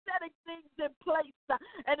 for setting things in place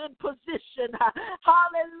and in position.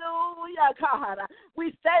 Hallelujah, God.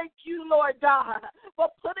 We thank you, Lord God, for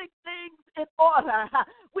putting things in order.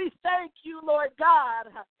 We thank you, Lord God.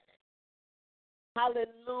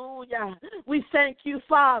 Hallelujah. We thank you,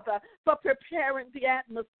 Father, for preparing the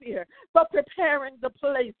atmosphere, for preparing the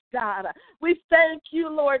place, God. We thank you,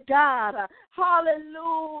 Lord God.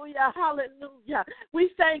 Hallelujah. Hallelujah. We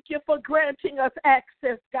thank you for granting us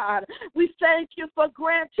access, God. We thank you for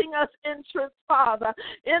granting us entrance, Father.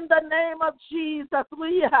 In the name of Jesus,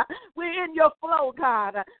 we're in your flow,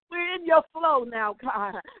 God. We're in your flow now,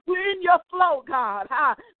 God. We're in your flow, God.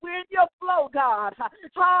 We're in your flow, God.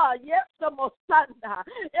 Yes, the Messiah.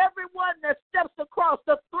 Everyone that steps across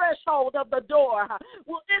the threshold of the door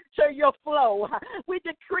will enter your flow. We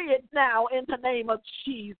decree it now in the name of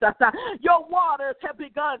Jesus. Your waters have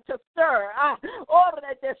begun to stir.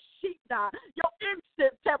 Your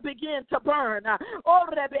incense have begun to burn. And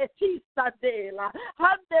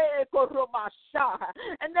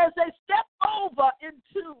as they step over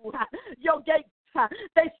into your gate,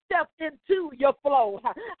 they step into your flow.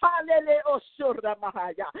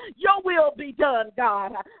 Your will be done,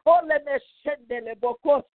 God.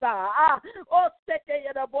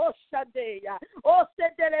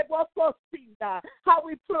 How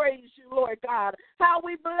we praise you, Lord God. How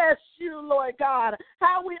we bless you, Lord God.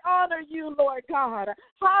 How we honor you, Lord God.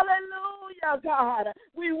 Hallelujah, God.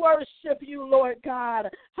 We worship you, Lord God.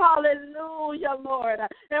 Hallelujah, Lord.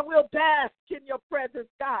 And we'll bask in your presence,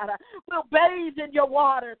 God. We'll bathe in your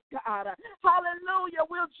waters, God. Hallelujah.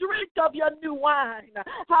 We'll drink of your new wine.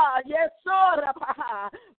 Yes,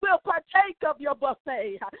 we'll partake of your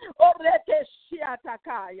buffet.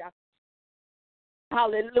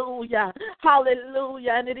 Hallelujah.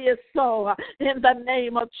 Hallelujah. And it is so in the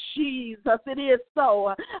name of Jesus. It is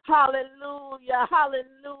so. Hallelujah.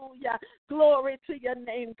 Hallelujah. Glory to your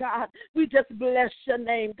name, God. We just bless your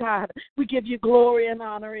name, God. We give you glory and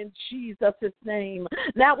honor in Jesus' name.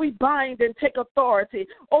 Now we bind and take authority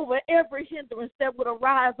over every hindrance that would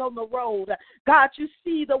arise on the road. God, you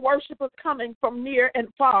see the worshipers coming from near and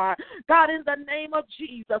far. God, in the name of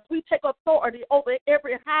Jesus, we take authority over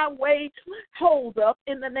every highway hold up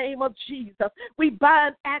in the name of Jesus. We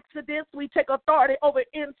bind accidents. We take authority over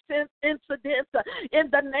incidents in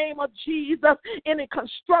the name of Jesus. Any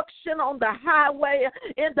construction on the highway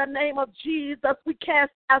in the name of Jesus, we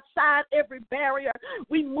cast aside every barrier.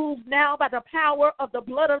 We move now by the power of the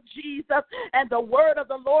blood of Jesus and the word of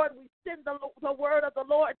the Lord. We send the word of the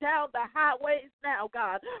Lord down the highways now,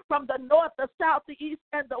 God, from the north, the south, the east,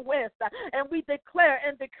 and the west. And we declare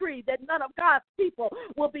and decree that none of God's people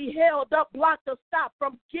will be held up, blocked, or stopped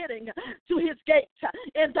from getting to his gate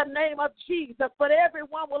in the name of Jesus. But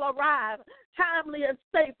everyone will arrive timely and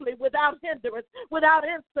safely, without hindrance, without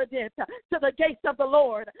incident, to the gates of the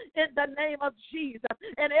Lord in the name of Jesus.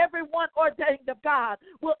 And everyone ordained of God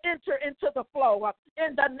will enter into the flow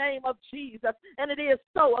in the name of Jesus. And it is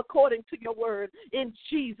so according to your word in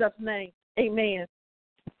Jesus' name. Amen.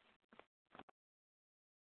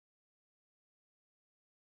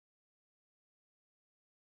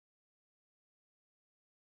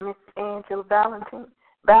 Miss Angela Valentine,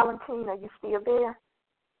 are you still there?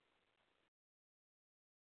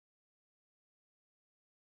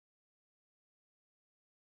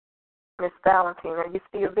 Miss Valentine, are you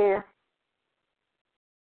still there?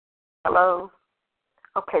 Hello?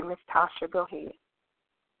 Okay, Miss Tasha, go ahead.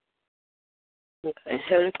 Okay.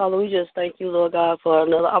 Heavenly Father, we just thank you, Lord God, for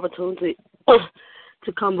another opportunity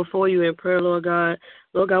to come before you in prayer, Lord God.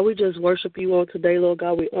 Lord God, we just worship you on today, Lord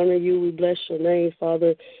God. We honor you. We bless your name,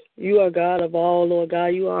 Father. You are God of all, Lord God.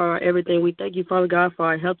 You are our everything. We thank you, Father God, for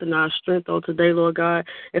our health and our strength on today, Lord God.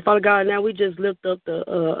 And, Father God, now we just lift up the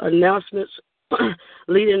announcements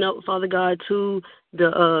leading up, Father God, to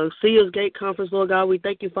the Sears Gate Conference, Lord God. We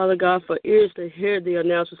thank you, Father God, for ears to hear the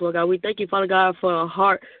announcements, Lord God. We thank you, Father God, for a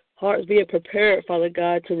hearts being prepared, Father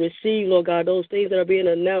God, to receive, Lord God, those things that are being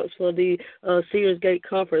announced for the Sears Gate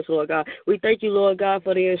Conference, Lord God. We thank you, Lord God,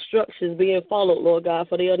 for the instructions being followed, Lord God,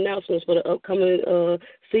 for the announcements for the upcoming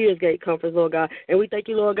Sears Gate Conference, Lord God. And we thank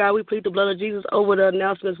you, Lord God, we plead the blood of Jesus over the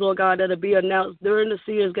announcements, Lord God, that will be announced during the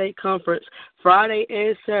Sears Gate Conference, Friday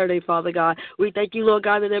and Saturday, Father God. We thank you, Lord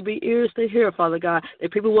God, that there be ears to hear, Father God,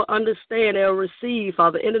 that people will understand, they'll receive,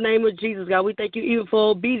 Father. In the name of Jesus, God, we thank you even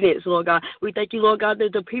for obedience, Lord God. We thank you, Lord God,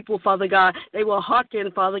 that the people, Father God, they will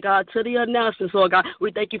hearken, Father God, to the announcements, Lord God.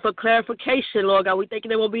 We thank you for clarification, Lord God. We thank you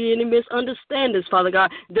there won't be any misunderstandings, Father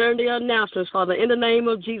God, during the announcements, Father, in the name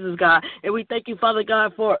of Jesus, God. And we thank you, Father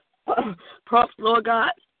God, for prompts, Lord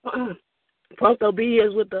God, prompt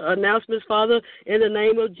obedience with the announcements, Father, in the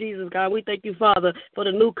name of Jesus, God. We thank you, Father, for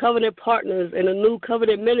the new covenant partners and the new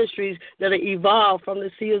covenant ministries that are evolved from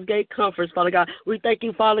the Sears Gate Conference, Father God. We thank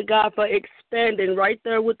you, Father God, for expanding right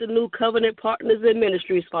there with the new covenant partners and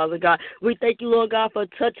ministries, Father God. We thank you, Lord God, for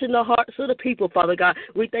touching the hearts of the people, Father God.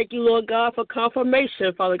 We thank you, Lord God, for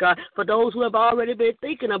confirmation, Father God, for those who have already been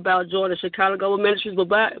thinking about joining Chicago Global Ministries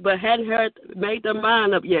but hadn't made their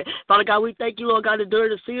mind up yet. Father God, we thank you, Lord God, that during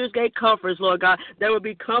the Sears Gate Conference, Lord God, there will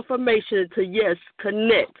be confirmation to, yes,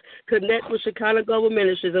 connect with Shekinah Global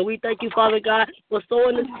Ministries. And we thank you, Father God, for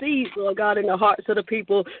sowing the seeds, Lord God, in the hearts of the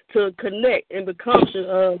people to connect and become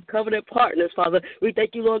covenant partners, Father. We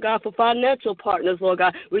thank you, Lord God, for financial partners, Lord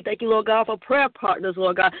God. We thank you, Lord God, for prayer partners,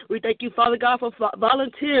 Lord God. We thank you, Father God, for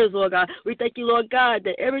volunteers, Lord God. We thank you, Lord God,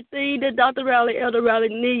 that everything that Dr. Riley, Elder Riley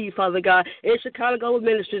need, Father God, in Shekinah Global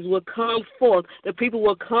Ministries will come forth. The people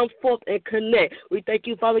will come forth and connect. We thank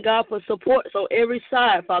you, Father God, for support on every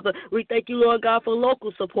side, Father. We thank you, Lord God, for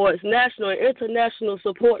local supports, national and international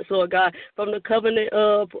supports, Lord God, from the covenant,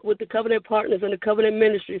 with the covenant partners and the covenant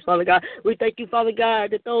ministries, Father God. We thank you, Father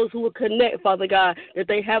God, that those who will connect, Father God, that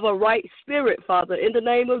they have a right spirit, Father. In the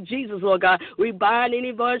name of Jesus, Lord God, we bind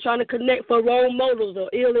anybody trying to connect for wrong motives or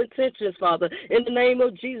ill intentions, Father. In the name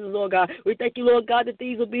of Jesus, Lord God, we thank you, Lord God, that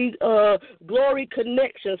these will be glory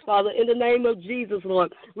connections, Father. In the name of Jesus,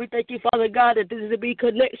 Lord, we thank you, Father God, that these will be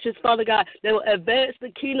connections, Father God, God, that will advance the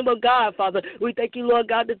kingdom of God, Father. We thank you, Lord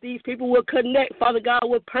God, that these people will connect, Father God,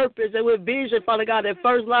 with purpose and with vision, Father God, that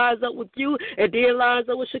first lines up with you and then lines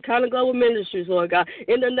up with Shekinah Global Ministries, Lord God.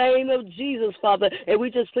 In the name of Jesus, Father, and we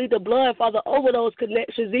just plead the blood, Father, over those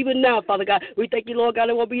connections even now, Father God. We thank you, Lord God,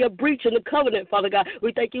 there won't be a breach in the covenant, Father God.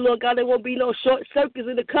 We thank you, Lord God, there won't be no short circuits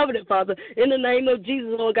in the covenant, Father. In the name of Jesus,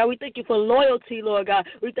 Lord God, we thank you for loyalty, Lord God.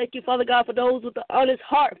 We thank you, Father God, for those with the honest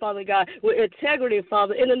heart, Father God, with integrity,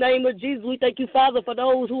 Father. In the name of Jesus, we thank you, Father, for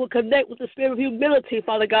those who will connect with the spirit of humility,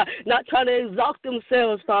 Father God, not trying to exalt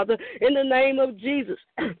themselves, Father. In the name of Jesus.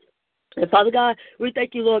 And, Father God, we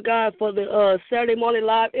thank you, Lord God, for the Saturday morning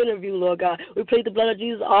live interview, Lord God. We plead the blood of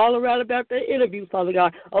Jesus all around about the interview, Father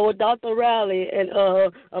God, over Dr. Riley and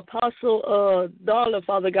Apostle Darla,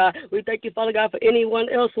 Father God. We thank you, Father God, for anyone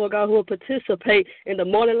else, Lord God, who will participate in the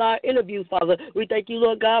morning live interview, Father. We thank you,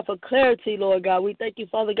 Lord God, for clarity, Lord God. We thank you,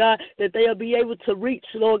 Father God, that they'll be able to reach,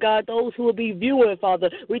 Lord God, those who will be viewing, Father.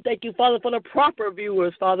 We thank you, Father, for the proper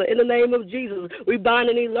viewers, Father. In the name of Jesus, we bind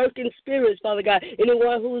any lurking spirits, Father God,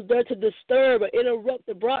 anyone who is there to disturb or interrupt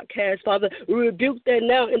the broadcast, Father. We rebuke that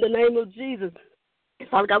now in the name of Jesus.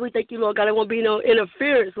 Father God, we thank you, Lord God, there won't be no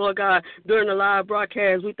interference, Lord God, during the live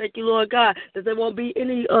broadcast. We thank you, Lord God, that there won't be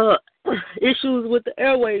any issues with the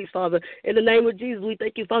airways, Father. In the name of Jesus, we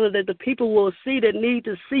thank you, Father, that the people will see that need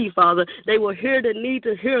to see, Father. They will hear that need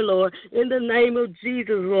to hear, Lord. In the name of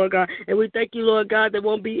Jesus, Lord God. And we thank you, Lord God, there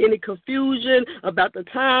won't be any confusion about the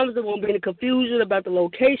times. There won't be any confusion about the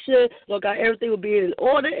location. Lord God, everything will be in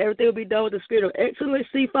order. Everything will be done with the spirit of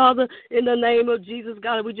excellency, Father. In the name of Jesus,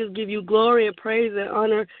 God, we just give you glory and praise and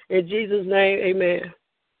honor. In Jesus' name, amen.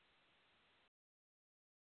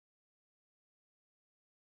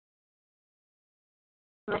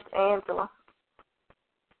 Miss Angela.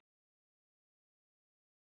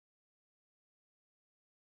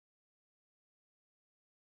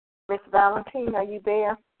 Miss Valentine, are you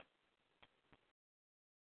there?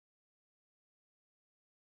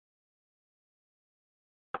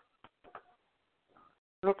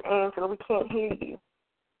 Miss Angela, we can't hear you.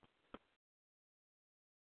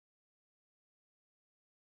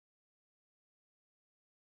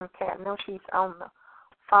 Okay, I know she's on the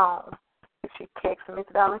phone. If she texts Miss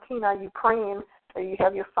Valentine, are you praying or you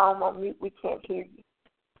have your phone on mute? We can't hear you.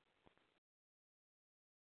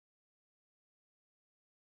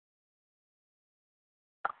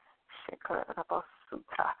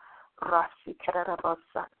 Shekarabasuta,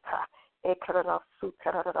 Rashikarabasata,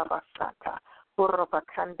 Ekarabasukarabasata,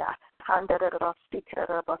 Urabakanda,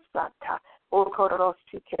 Handarabasikarabasata,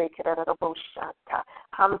 Urkorosikarabasata,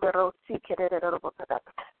 Hamdarosikarabasata,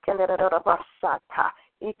 Kandarabasata,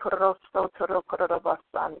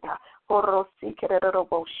 Ikorosotorokorobasanta,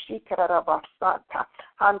 Horosikarabashikarabasata,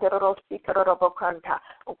 Handarosikarabakanta,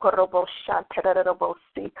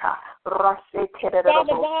 Ukoroboshantarabosika, Father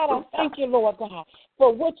God, I thank you, Lord God,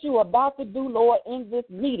 for what you're about to do, Lord, in this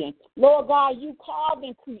meeting. Lord God, you called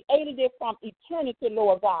and created it from eternity,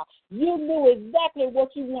 Lord God. You knew exactly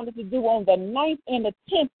what you wanted to do on the 9th and the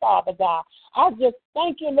 10th, Father God. I just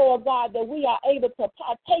thank you, Lord God, that we are able to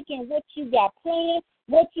partake in what you got planned,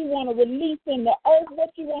 what you want to release in the earth, what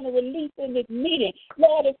you want to release in this meeting.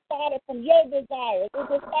 Lord, it started from your desires.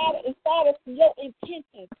 It started from your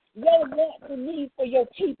intentions, your wants and needs for your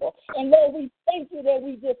people. And Lord, we thank you that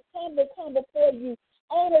we just come before you,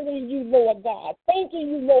 honoring you, Lord God, thanking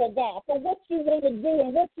you, Lord God, for what you want to do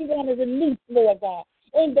and what you want to release, Lord God.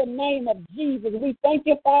 In the name of Jesus, we thank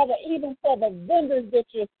you, Father, even for the vendors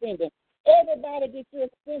that you're sending, everybody that you're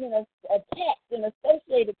sending attached and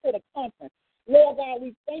associated to the conference. Lord God,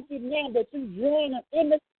 we thank you now that you're drawing them in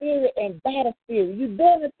the spirit and by the spirit. You're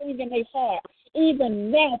doing the thing in their heart,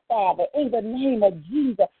 even now, Father, in the name of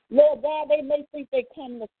Jesus. Lord God, they may think they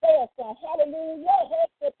come to sell some. Hallelujah.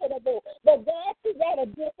 But God, you got a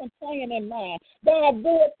different plan in mind. God, do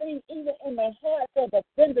a thing even in the hearts of the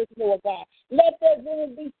vendors, Lord God. Let that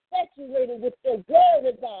room be saturated with your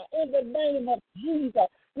glory, God, in the name of Jesus.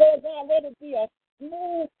 Lord God, let it be a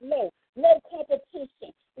smooth flow, no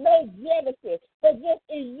competition, no jealousy, but just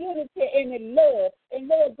in unity and in love. And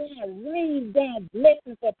Lord God, rain down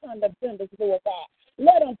blessings upon the vendors, Lord God.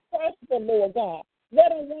 Let them prosper, Lord God. Let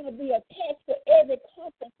them want to be attached to every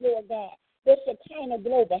conference, Lord God, that Shekinah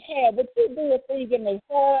Global have. But you do a thing in their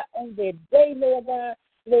heart on their day, Lord God.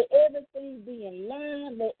 Let everything be in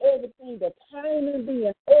line. Let everything, the timing be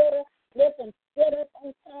in order. Let them set up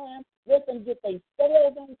on time. Let them get their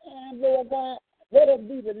sales on time, Lord God. Let it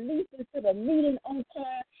be released into the meeting on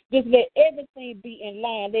time. Just let everything be in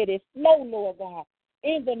line. Let it flow, Lord God,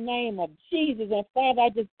 in the name of Jesus. And Father, I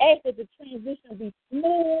just ask that the transition be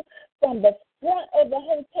smooth from the front of the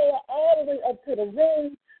hotel all the way up to the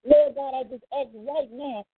room, Lord God, I just ask right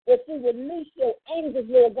now that you release your angels,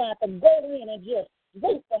 Lord God, to go in and just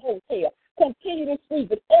sweep the hotel. Continue to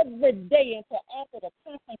sweep it every day until after the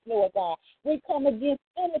conference, Lord God. We come against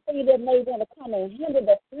anything that may want to come and hinder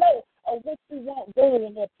the flow of what you want going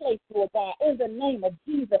in that place, Lord God. In the name of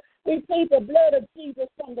Jesus, we plead the blood of Jesus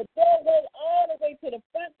from the doorway all the way to the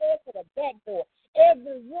front door to the back door.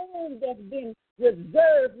 Every room that's been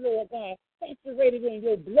reserved, Lord God, saturated in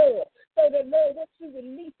your blood. So that, Lord, what you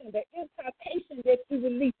releasing, the impartation that you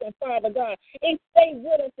releasing, Father God, it stay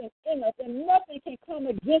with us and in us, and nothing can come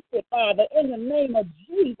against it, Father, in the name of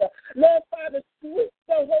Jesus. Lord, Father, sweep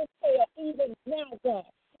the hotel even now, God,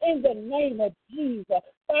 in the name of Jesus.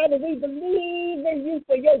 Father, we believe in you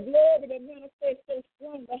for your glory to manifest so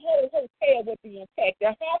strong. The whole hotel will be intact.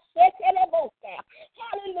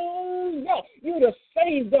 Hallelujah. You're the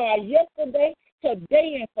same God yesterday,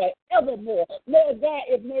 today, and forevermore. Lord God,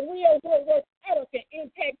 if Maria Woodworth ever can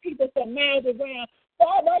impact people for miles around,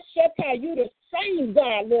 Father, you the same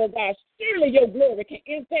God, Lord God. Surely your glory can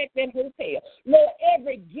impact that hotel. Lord,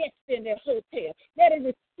 every guest in that hotel, let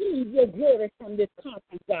it receive your glory from this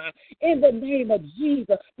conference, God. In the name of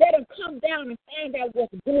Jesus, let them come down and find out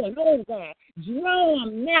what's going on, God. Draw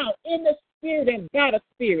them now in the spirit and by the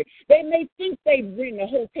spirit. They may think they bring the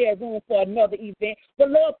hotel room for another event, but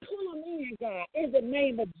Lord, pull them in, God, in the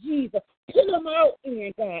name of Jesus. Pull them out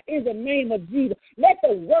in, God, in the name of Jesus. Let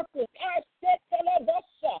the workers,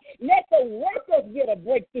 let the workers get a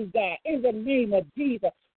breakthrough, God, in the name of Jesus.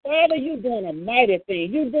 Father, you're doing a mighty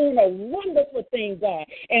thing. You're doing a wonderful thing, God,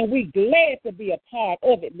 and we're glad to be a part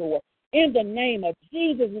of it, Lord. In the name of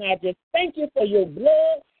Jesus, and I just thank you for your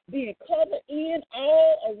blood being covered in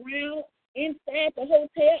all around, inside the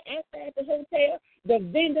hotel, outside the hotel, the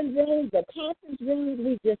vending rooms, the conference rooms.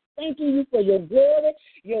 We just thanking you for your glory,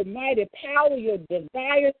 your mighty power, your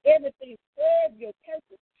desires, everything serve your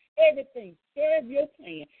purpose. Everything serve your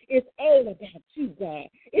plan. It's all about you, God.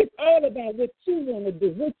 It's all about what you want to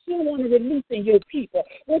do, what you want to release in your people,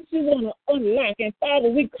 what you want to unlock. And, Father,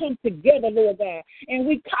 we come together, Lord God, and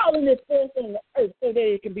we calling it forth on the earth so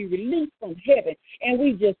that it can be released from heaven. And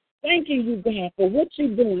we just thanking you, God, for what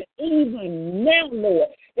you're doing even now, Lord,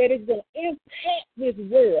 that it's going to impact this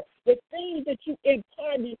world, the things that you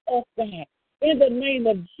impart in us, God, in the name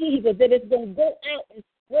of Jesus, that it's going to go out and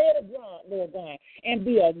spread abroad, Lord God, and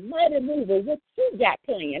be a mighty mover. What you got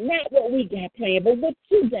planned, not what we got planned, but what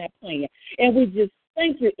you got planned. And we just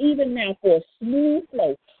thank you even now for a smooth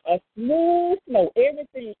flow,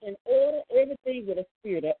 everything in order, everything with a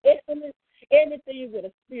spirit of excellence, everything with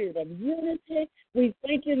a spirit of unity. We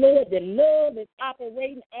thank you, Lord, that love is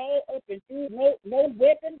operating all up and through. No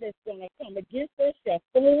weapon that's going to come against us shall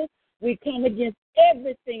fall. We come against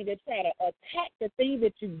everything that try to attack the thing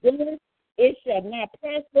that you're doing. It shall not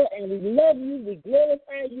prosper, and we love you, we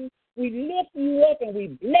glorify you, we lift you up, and we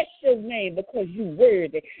bless your name because you're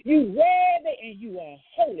worthy. You're worthy, and you are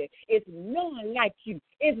holy. It's none like you.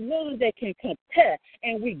 It's none that can compare,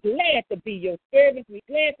 and we're glad to be your servants. We're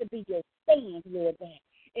glad to be your sons, Lord God.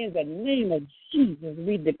 In the name of Jesus,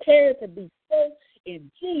 we declare it to be so.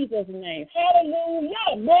 In Jesus' name.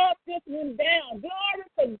 Hallelujah. Mark this one down. Glory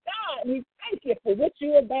to God. We thank you for what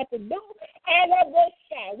you're about to do.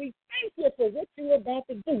 We thank you for what you're about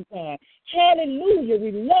to do, God. Hallelujah.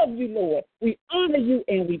 We love you, Lord. We honor you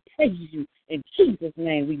and we praise you. In Jesus'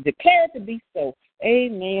 name, we declare it to be so.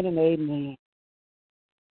 Amen and amen.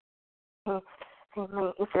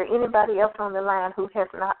 Amen. Is there anybody else on the line who has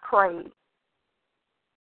not prayed?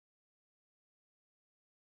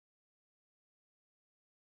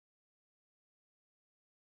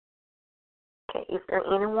 Okay, is there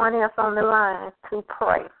anyone else on the line to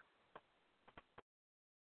pray?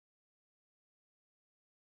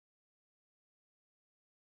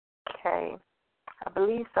 Okay, I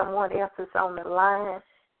believe someone else is on the line.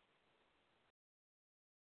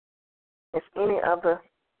 Is any of the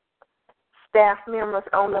staff members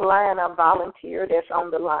on the line or volunteer that's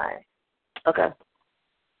on the line? Okay.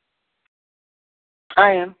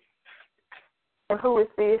 I am. And who is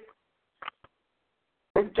this?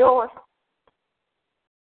 Miss Joyce?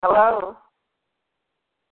 Hello?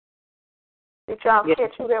 Did y'all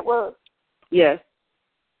catch who that was? Yes.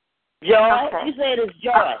 Joy? Okay. You said it's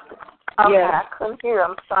Joy. Okay, yes. I couldn't hear.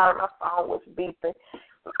 I'm sorry, my phone was beeping.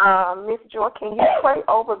 Miss Joy, can you pray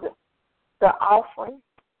over the offering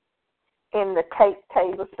and the tape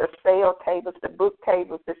tables, the sale tables, the book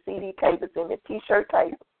tables, the CD tables, and the T-shirt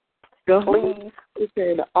tables? Please. You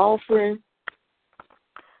said the offering,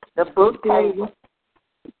 the book table,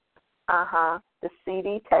 the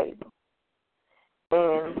CD table,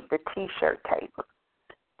 and the T-shirt table,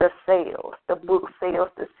 the sales, the book sales,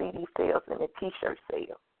 the CD sales, and the T-shirt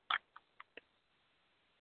sales.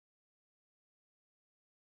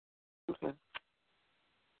 Okay.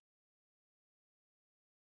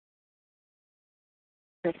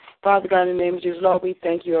 Father God, in the name of Jesus, Lord, we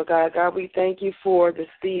thank you, oh God. God, we thank you for the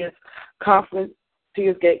Sears Conference,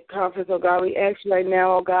 Sears Gate Conference, oh God. We ask you right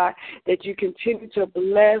now, oh God, that you continue to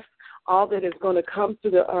bless all that is going to come to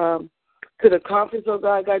the conference, oh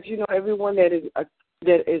God. God, you know everyone that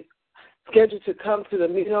is scheduled to come to the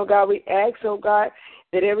meeting, oh God. We ask, oh God,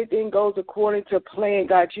 that everything goes according to plan,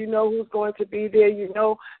 God. You know who's going to be there. You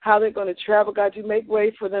know how they're going to travel, God. You make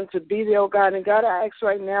way for them to be there, oh God. And God, I ask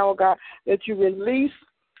right now, oh God, that you release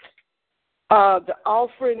the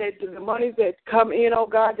offering, that the monies that come in, oh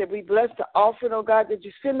God, that we bless the offering, oh God, that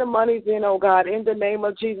you send the monies in, oh God, in the name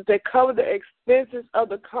of Jesus, that cover the expenses of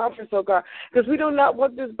the conference, oh God, because we do not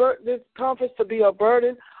want this conference to be a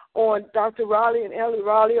burden on Dr. Raleigh and Ellie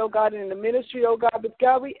Raleigh, oh God, and in the ministry, oh God. But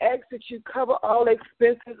God, we ask that you cover all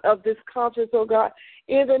expenses of this conference, oh God,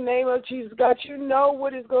 in the name of Jesus. God, you know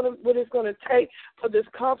what it's going to take for this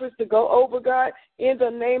conference to go over, God, in the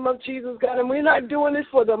name of Jesus, God. And we're not doing this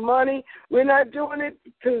for the money. We're not doing it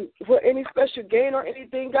for any special gain or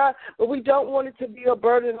anything, God. But we don't want it to be a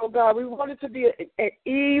burden, oh God. We want it to be at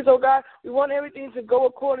ease, oh God. We want everything to go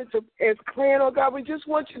according to as planned, oh God. We just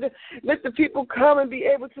want you to let the people come and be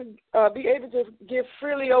able to give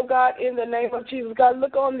freely, oh God, in the name of Jesus. God,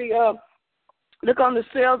 look on the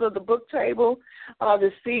sales of the book table, the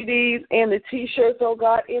CDs, and the T-shirts, oh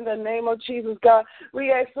God, in the name of Jesus, God.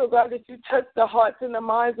 We ask, oh God, that you touch the hearts and the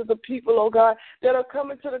minds of the people, oh God, that are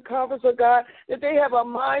coming to the conference, oh God, that they have a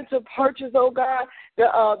mind to purchase, oh God,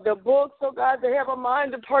 the books, oh God. They have a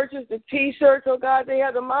mind to purchase the T-shirts, oh God. They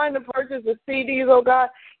have a mind to purchase the CDs, oh God,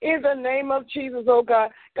 in the name of Jesus, oh God.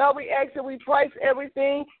 God, we ask that we price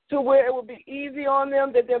everything to where it will be easy on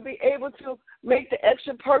them, that they'll be able to make the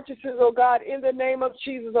extra purchases, oh God, in the name of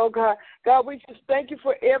Jesus, oh God. God, we just thank you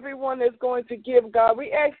for everyone that's going to give, God.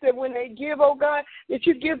 We ask that when they give, oh God, that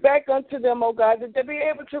you give back unto them, oh God, that they'll be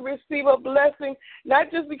able to receive a blessing,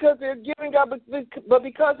 not just because they're giving, God, but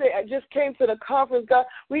because they just came to the conference, God.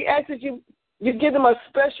 We ask that you give them a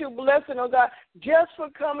special blessing, oh God, just for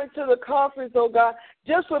coming to the conference, oh God,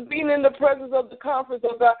 just for being in the presence of the conference,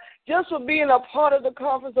 oh God, just for being a part of the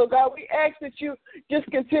conference, oh God. We ask that you just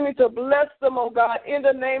continue to bless them, oh God, in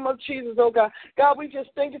the name of Jesus, oh God. God, we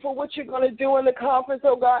just thank you for what you're going to do in the conference,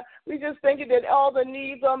 oh God. We just thank you that all the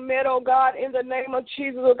needs are met, oh God, in the name of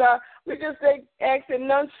Jesus, oh God. We just ask that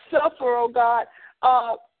none suffer, oh God,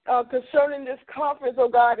 concerning this conference, oh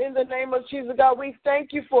God, in the name of Jesus, God. We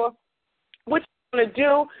thank you for what you're going to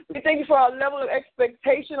do. We thank you for our level of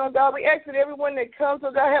expectation, oh God. We ask that everyone that comes,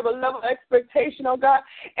 oh God, have a level of expectation, oh God,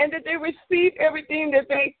 and that they receive everything that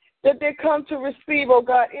they come to receive, oh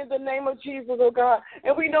God, in the name of Jesus, oh God.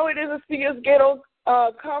 And we know it is a Sears Ghetto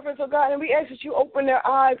conference, oh God, and we ask that you open their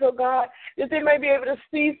eyes, oh God, that they may be able to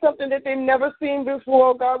see something that they've never seen before,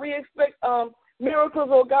 oh God. We expect miracles,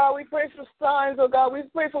 oh God. We pray for signs, oh God. We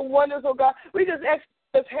pray for wonders, oh God. We just ask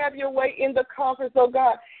us have your way in the conference, oh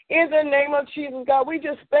God. In the name of Jesus, God, we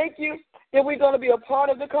just thank you that we're going to be a part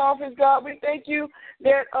of the conference, God. We thank you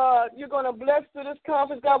that you're going to bless through this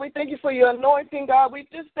conference, God. We thank you for your anointing, God. We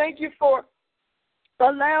just thank you for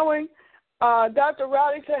allowing Dr.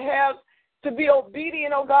 Raleigh to be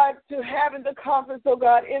obedient, oh God, to having the conference, oh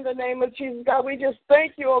God, in the name of Jesus, God. We just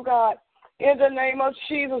thank you, oh God, in the name of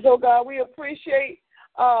Jesus, oh God. We appreciate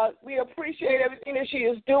everything that she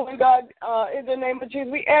is doing, God, in the name of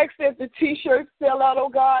Jesus. We ask that the T-shirts sell out, oh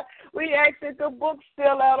God. We ask that the books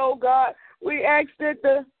sell out, oh God. We ask that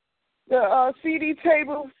the CD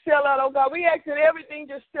table sell out, oh God. We ask that everything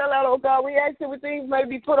just sell out, oh God. We ask that everything may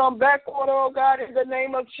be put on back order, oh God, in the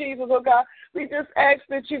name of Jesus, oh God. We just ask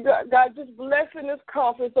that you, God, just bless in this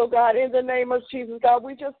conference, oh God, in the name of Jesus, God.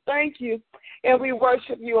 We just thank you and we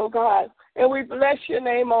worship you, oh God. And we bless your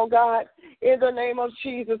name, oh God, in the name of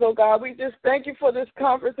Jesus, oh God. We just thank you for this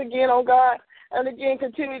conference again, oh God. And again,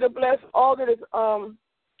 continue to bless all that is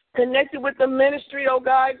connected with the ministry, oh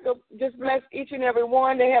God. Just bless each and every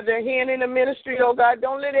one. They have their hand in the ministry, oh God.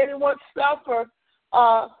 Don't let anyone suffer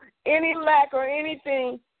any lack or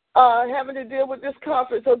anything having to deal with this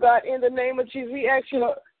conference, oh God. In the name of Jesus, we ask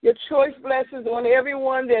you your choice blessings on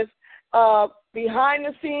everyone that's behind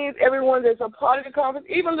the scenes, everyone that's a part of the conference.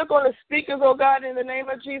 Even look on the speakers, oh God, in the name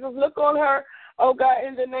of Jesus. Look on her, oh God,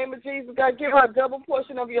 in the name of Jesus. God, give her a double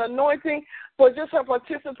portion of your anointing for just her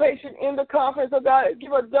participation in the conference, oh God.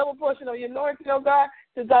 Give her a double portion of your anointing, oh God.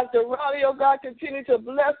 To Dr. Raleigh, oh God, continue to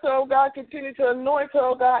bless her, oh God. Continue to anoint her,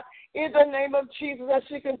 oh God, in the name of Jesus, as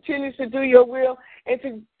she continues to do your will and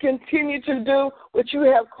to continue to do what you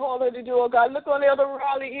have called her to do, oh God. Look on Elder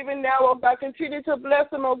Riley even now, oh God. Continue to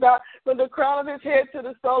bless him, oh God, from the crown of his head to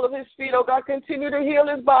the sole of his feet, oh God. Continue to heal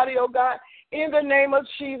his body, oh God. In the name of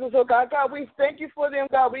Jesus, oh God. God, we thank you for them,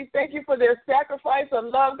 God. We thank you for their sacrifice of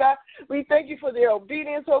love, God. We thank you for their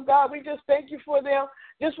obedience, oh God. We just thank you for them,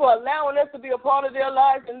 just for allowing us to be a part of their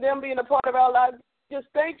lives and them being a part of our lives. Just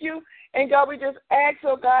thank you. And God, we just ask,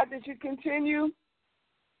 oh God, that you continue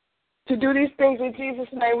to do these things. In Jesus'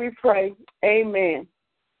 name we pray. Amen.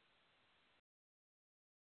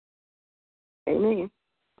 Amen.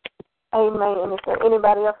 Amen. Is there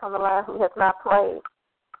anybody else on the line who has not prayed?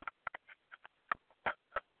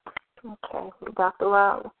 Okay, Dr.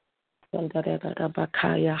 Riley. Hallelujah,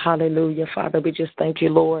 Father. We just thank you,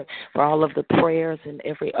 Lord, for all of the prayers and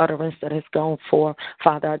every utterance that has gone forth.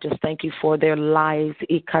 Father, I just thank you for their lives.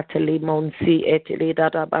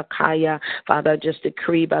 Father, I just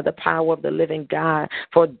decree by the power of the living God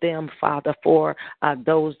for them, Father, for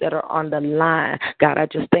those that are on the line. God, I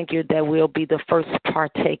just thank you that we'll be the first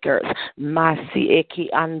partakers.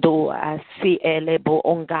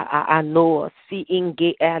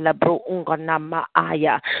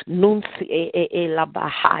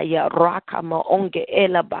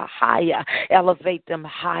 Elevate them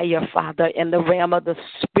higher, Father, in the realm of the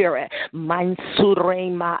Spirit.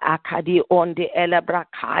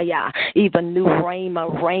 Even new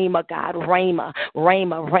Rhema, God, Rhema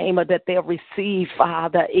that they'll receive,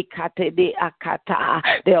 Father.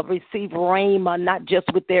 They'll receive Rhema not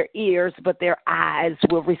just with their ears, but their eyes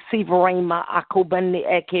will receive Rhema.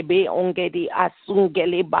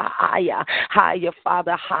 Higher,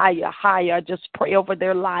 Father, higher. Just pray over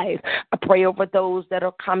their lives. I pray over those that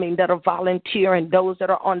are coming, that are volunteering, those that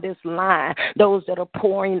are on this line, those that are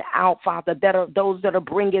pouring out, Father, those that are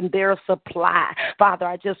bringing their supply. Father,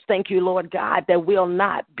 I just thank you, Lord God, that we'll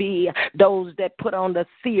not be those that put on the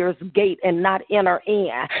seer's gate and not enter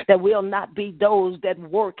in, that we'll not be those that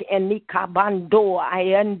work in Nikabando,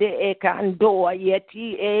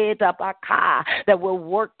 that will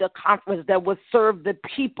work the conference, that will serve the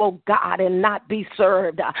people, God, and not be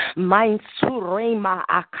served. My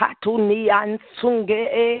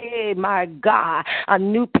God, a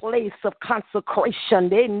new place of consecration.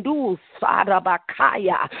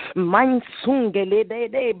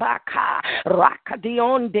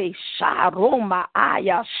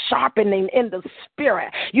 Sharpening in the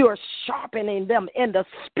spirit. You are sharpening them in the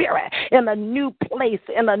spirit, in a new place,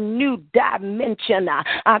 in a new dimension.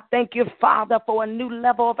 I thank you, Father, for a new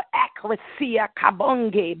level of accuracy. I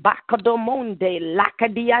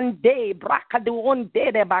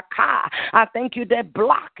thank you that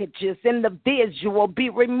blockages in the visual be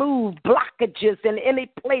removed, blockages in any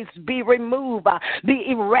place be removed, be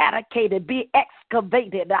eradicated, be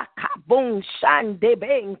excavated.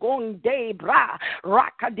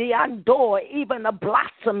 Even a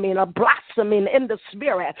blossoming in the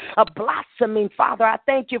spirit, a blossoming, Father. I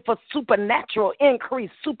thank you for supernatural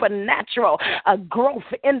increase, supernatural growth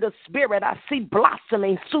in the spirit. I see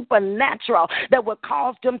blossoming, supernatural, that will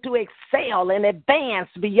cause them to excel and advance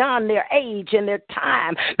beyond their age and their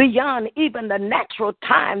time, beyond even the natural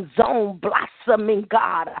time zone. Blossoming,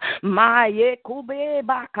 God.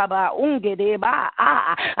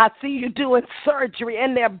 I see you doing surgery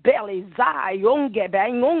in their bellies.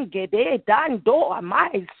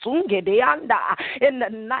 In the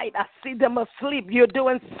night, I see them asleep. You're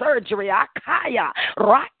doing surgery.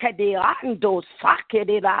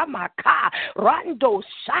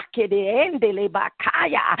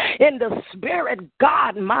 In the spirit,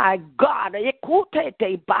 God, my God. In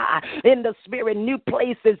the spirit, new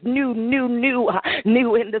places, new in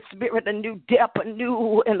the spirit, a new depth,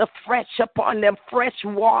 new in the fresh upon them, fresh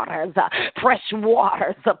waters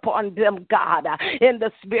upon them, God. In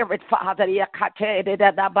the spirit, Father,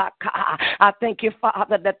 I thank you,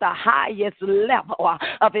 Father, that the highest level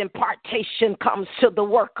of impartation comes to the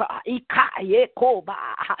worker. I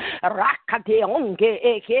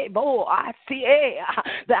see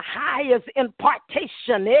the highest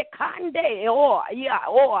impartation. It comes,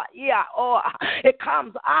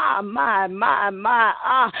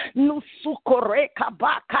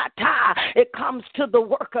 it comes to the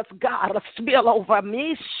workers, God, a spill over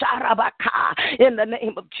me. In the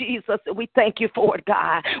name of Jesus, we thank you for it,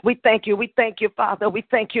 God. We thank you, Father. We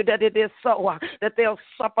thank you that it is so, that they'll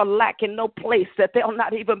suffer lack in no place, that they'll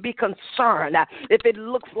not even be concerned if it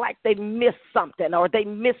looks like they miss something or they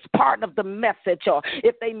miss part of the message, or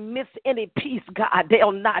if they miss any piece, God,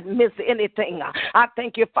 they'll not miss anything. I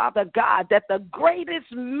thank you, Father God, that the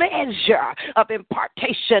greatest measure of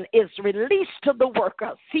impartation is released to the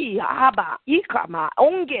worker. See, Abba, Ikama,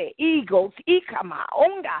 Onge, Eagles, Ikama,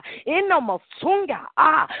 Onga, Inomosunga,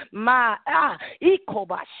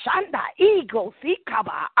 Ikoba, Shanda, Eagles,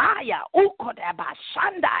 Ikaba, Aya, Ukodaba,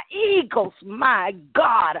 Shanda, Eagles, my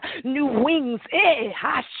God, new wings,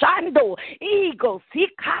 Hashando, Eagles,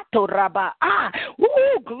 Ikato, Raba,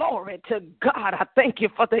 glory to God. I thank you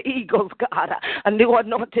for the eagles, God, a new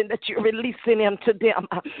anointing that you're releasing into them.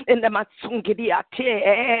 In the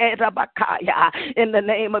in the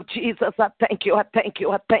name of Jesus, I thank you. I thank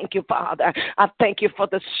you. I thank you, Father. I thank you for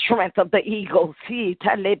the strength of the eagles. In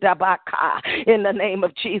the name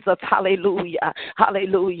of Jesus, hallelujah.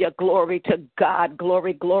 Hallelujah. Glory to God.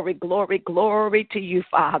 Glory, glory, glory, glory to you,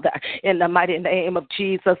 Father. In the mighty name of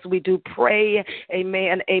Jesus, we do pray.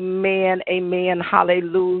 Amen, amen, amen.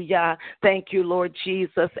 Hallelujah. Thank you, Lord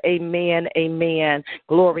Jesus. Amen, amen.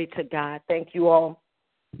 Glory to God. Thank you all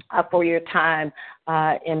for your time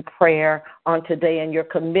in prayer on today and your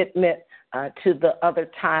commitment to the other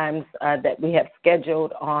times that we have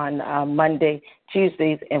scheduled on Monday,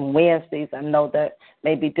 Tuesdays, and Wednesdays. I know that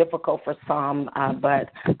may be difficult for some, but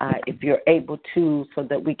if you're able to, so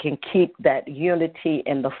that we can keep that unity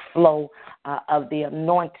in the flow of the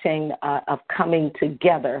anointing of coming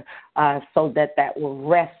together, so that will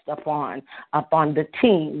rest upon the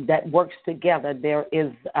team that works together. There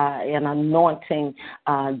is an anointing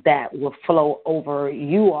that will flow over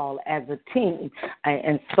you all as a team,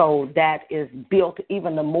 and so that is built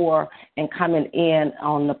even the more in coming in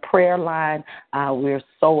on the prayer line. We're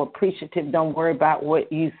so appreciative. Don't worry about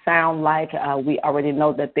what you sound like. We already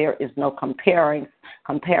know that there is no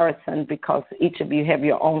comparison because each of you have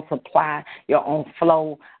your own supply, your own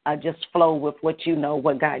flow. Just flow with what you know,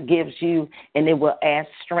 what God gives you, and it will add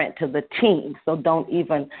strength to the team. So don't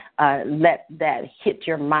even let that hit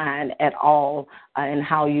your mind at all in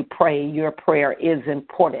how you pray. Your prayer is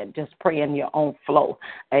important. Just pray in your own flow.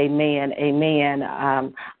 Amen, amen.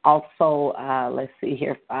 Also, let's see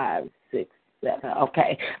here, 5, 6, 7.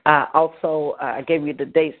 Okay. Also, I gave you the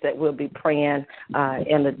dates that we'll be praying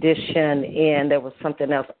in addition, and there was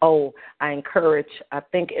something else. I encourage, I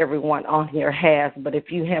think everyone on here has, but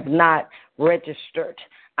if you have not registered,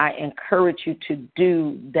 I encourage you to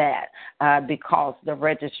do that because the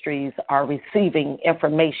registries are receiving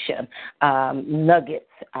information, nuggets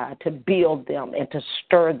to build them and to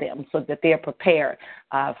stir them so that they're prepared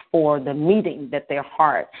for the meeting, that their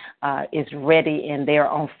heart is ready and they're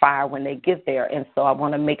on fire when they get there. And so I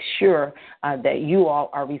want to make sure that you all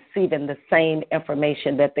are receiving the same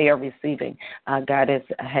information that they are receiving. God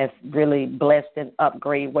has really blessed and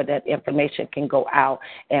upgraded where that information can go out.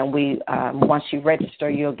 And we, once you register,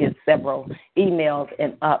 you'll get several emails,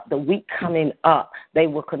 and the week coming up, they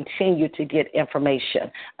will continue to get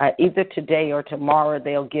information. Either today or tomorrow,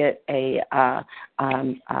 they'll get a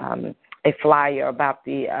flyer about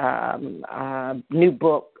the new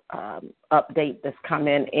book update that's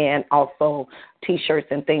coming, and also T-shirts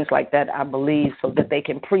and things like that, I believe, so that they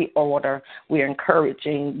can pre-order. We're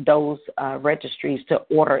encouraging those registries to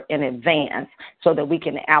order in advance so that we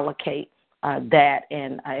can allocate that,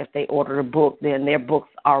 and if they order a book, then their book's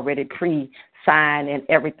already pre-signed and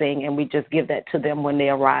everything, and we just give that to them when they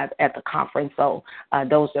arrive at the conference. So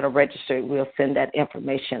those that are registered, we'll send that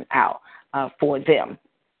information out for them.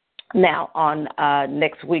 Now, on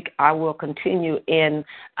next week, I will continue in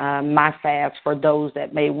my fast for those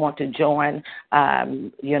that may want to join,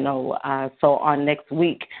 so on next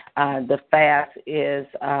week, the fast is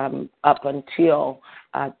up until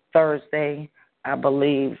Thursday. I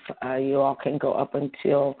believe you all can go up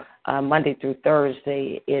until Monday through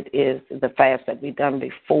Thursday. It is the fast that we've done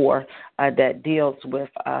before that deals with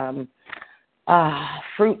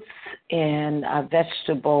fruits and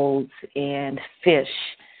vegetables and fish.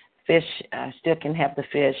 Fish, still can have the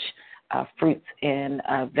fish, fruits and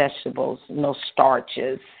vegetables, no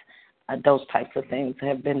starches. Those types of things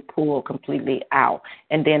have been pulled completely out.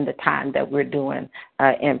 And then the time that we're doing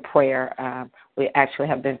in prayer, we actually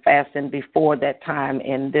have been fasting before that time,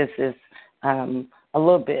 and this is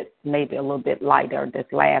maybe a little bit lighter this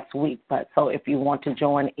last week. But so if you want to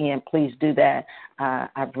join in, please do that.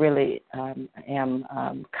 I really am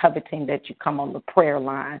coveting that you come on the prayer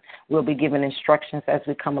line. We'll be giving instructions as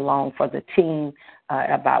we come along for the team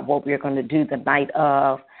about what we're going to do the night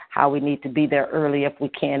of, how we need to be there early if we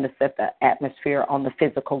can to set the atmosphere on the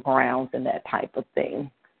physical grounds and that type of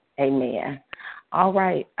thing. Amen. All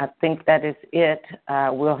right. I think that is it.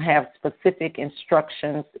 We'll have specific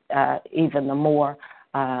instructions even the more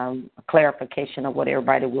clarification of what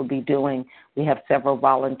everybody will be doing. We have several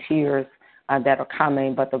volunteers that are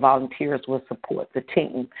coming, but the volunteers will support the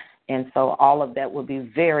team. And so all of that will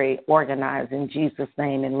be very organized in Jesus'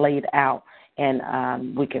 name and laid out,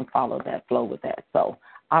 and we can follow that flow with that. So,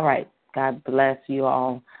 all right, God bless you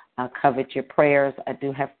all. Covered your prayers. I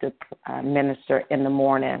do have to minister in the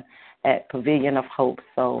morning at Pavilion of Hope.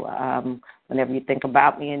 So whenever you think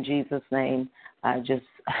about me in Jesus' name, just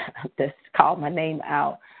call my name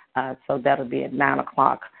out. So that'll be at 9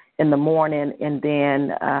 o'clock in the morning. And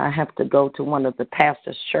then I have to go to one of the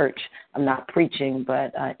pastor's church. I'm not preaching,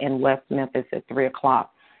 but in West Memphis at 3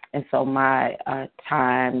 o'clock. And so my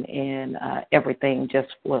time and everything just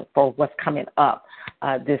for what's coming up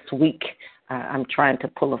this week, I'm trying to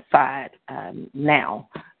pull aside now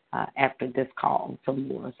after this call some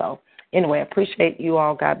more. So anyway, I appreciate you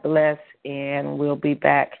all. God bless. And we'll be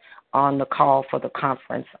back on the call for the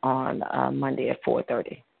conference on Monday at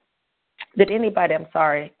 4:30. Did anybody,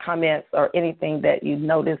 comments or anything that you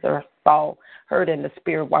noticed or saw, heard in the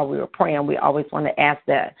spirit while we were praying? We always want to ask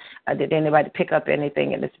that. Did anybody pick up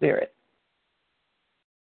anything in the spirit?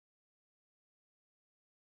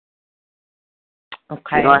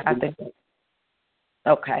 Okay, I think.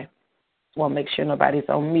 Okay. We'll make sure nobody's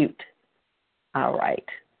on mute. All right.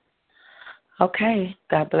 Okay.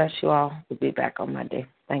 God bless you all. We'll be back on Monday.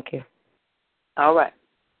 Thank you. All right.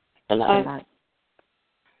 Good night.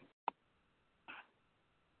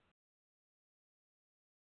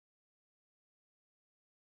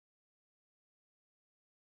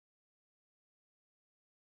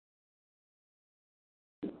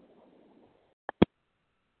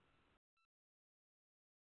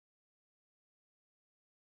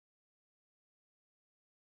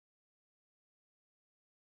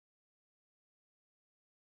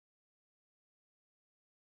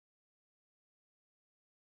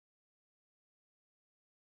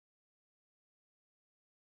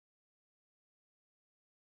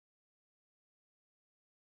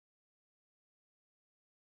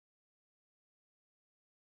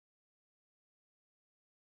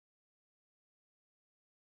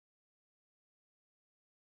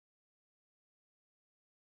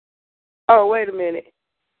 Oh, wait a minute.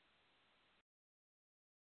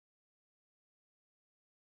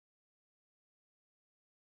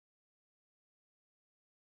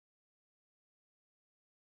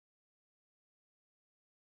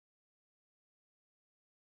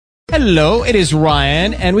 Hello, it is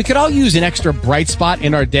Ryan, and we could all use an extra bright spot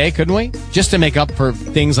in our day, couldn't we? Just to make up for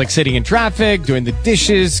things like sitting in traffic, doing the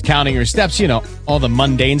dishes, counting your steps, all the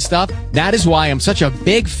mundane stuff. That is why I'm such a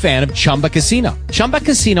big fan of Chumba Casino. Chumba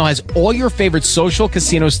Casino has all your favorite social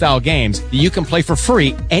casino-style games that you can play for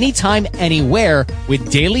free anytime, anywhere with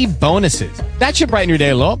daily bonuses. That should brighten your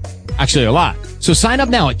day a little. Actually, a lot. So sign up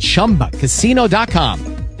now at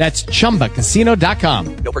ChumbaCasino.com. That's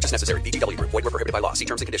ChumbaCasino.com. No purchase necessary. VGW Group. Void where prohibited by law. See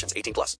terms and conditions. 18+.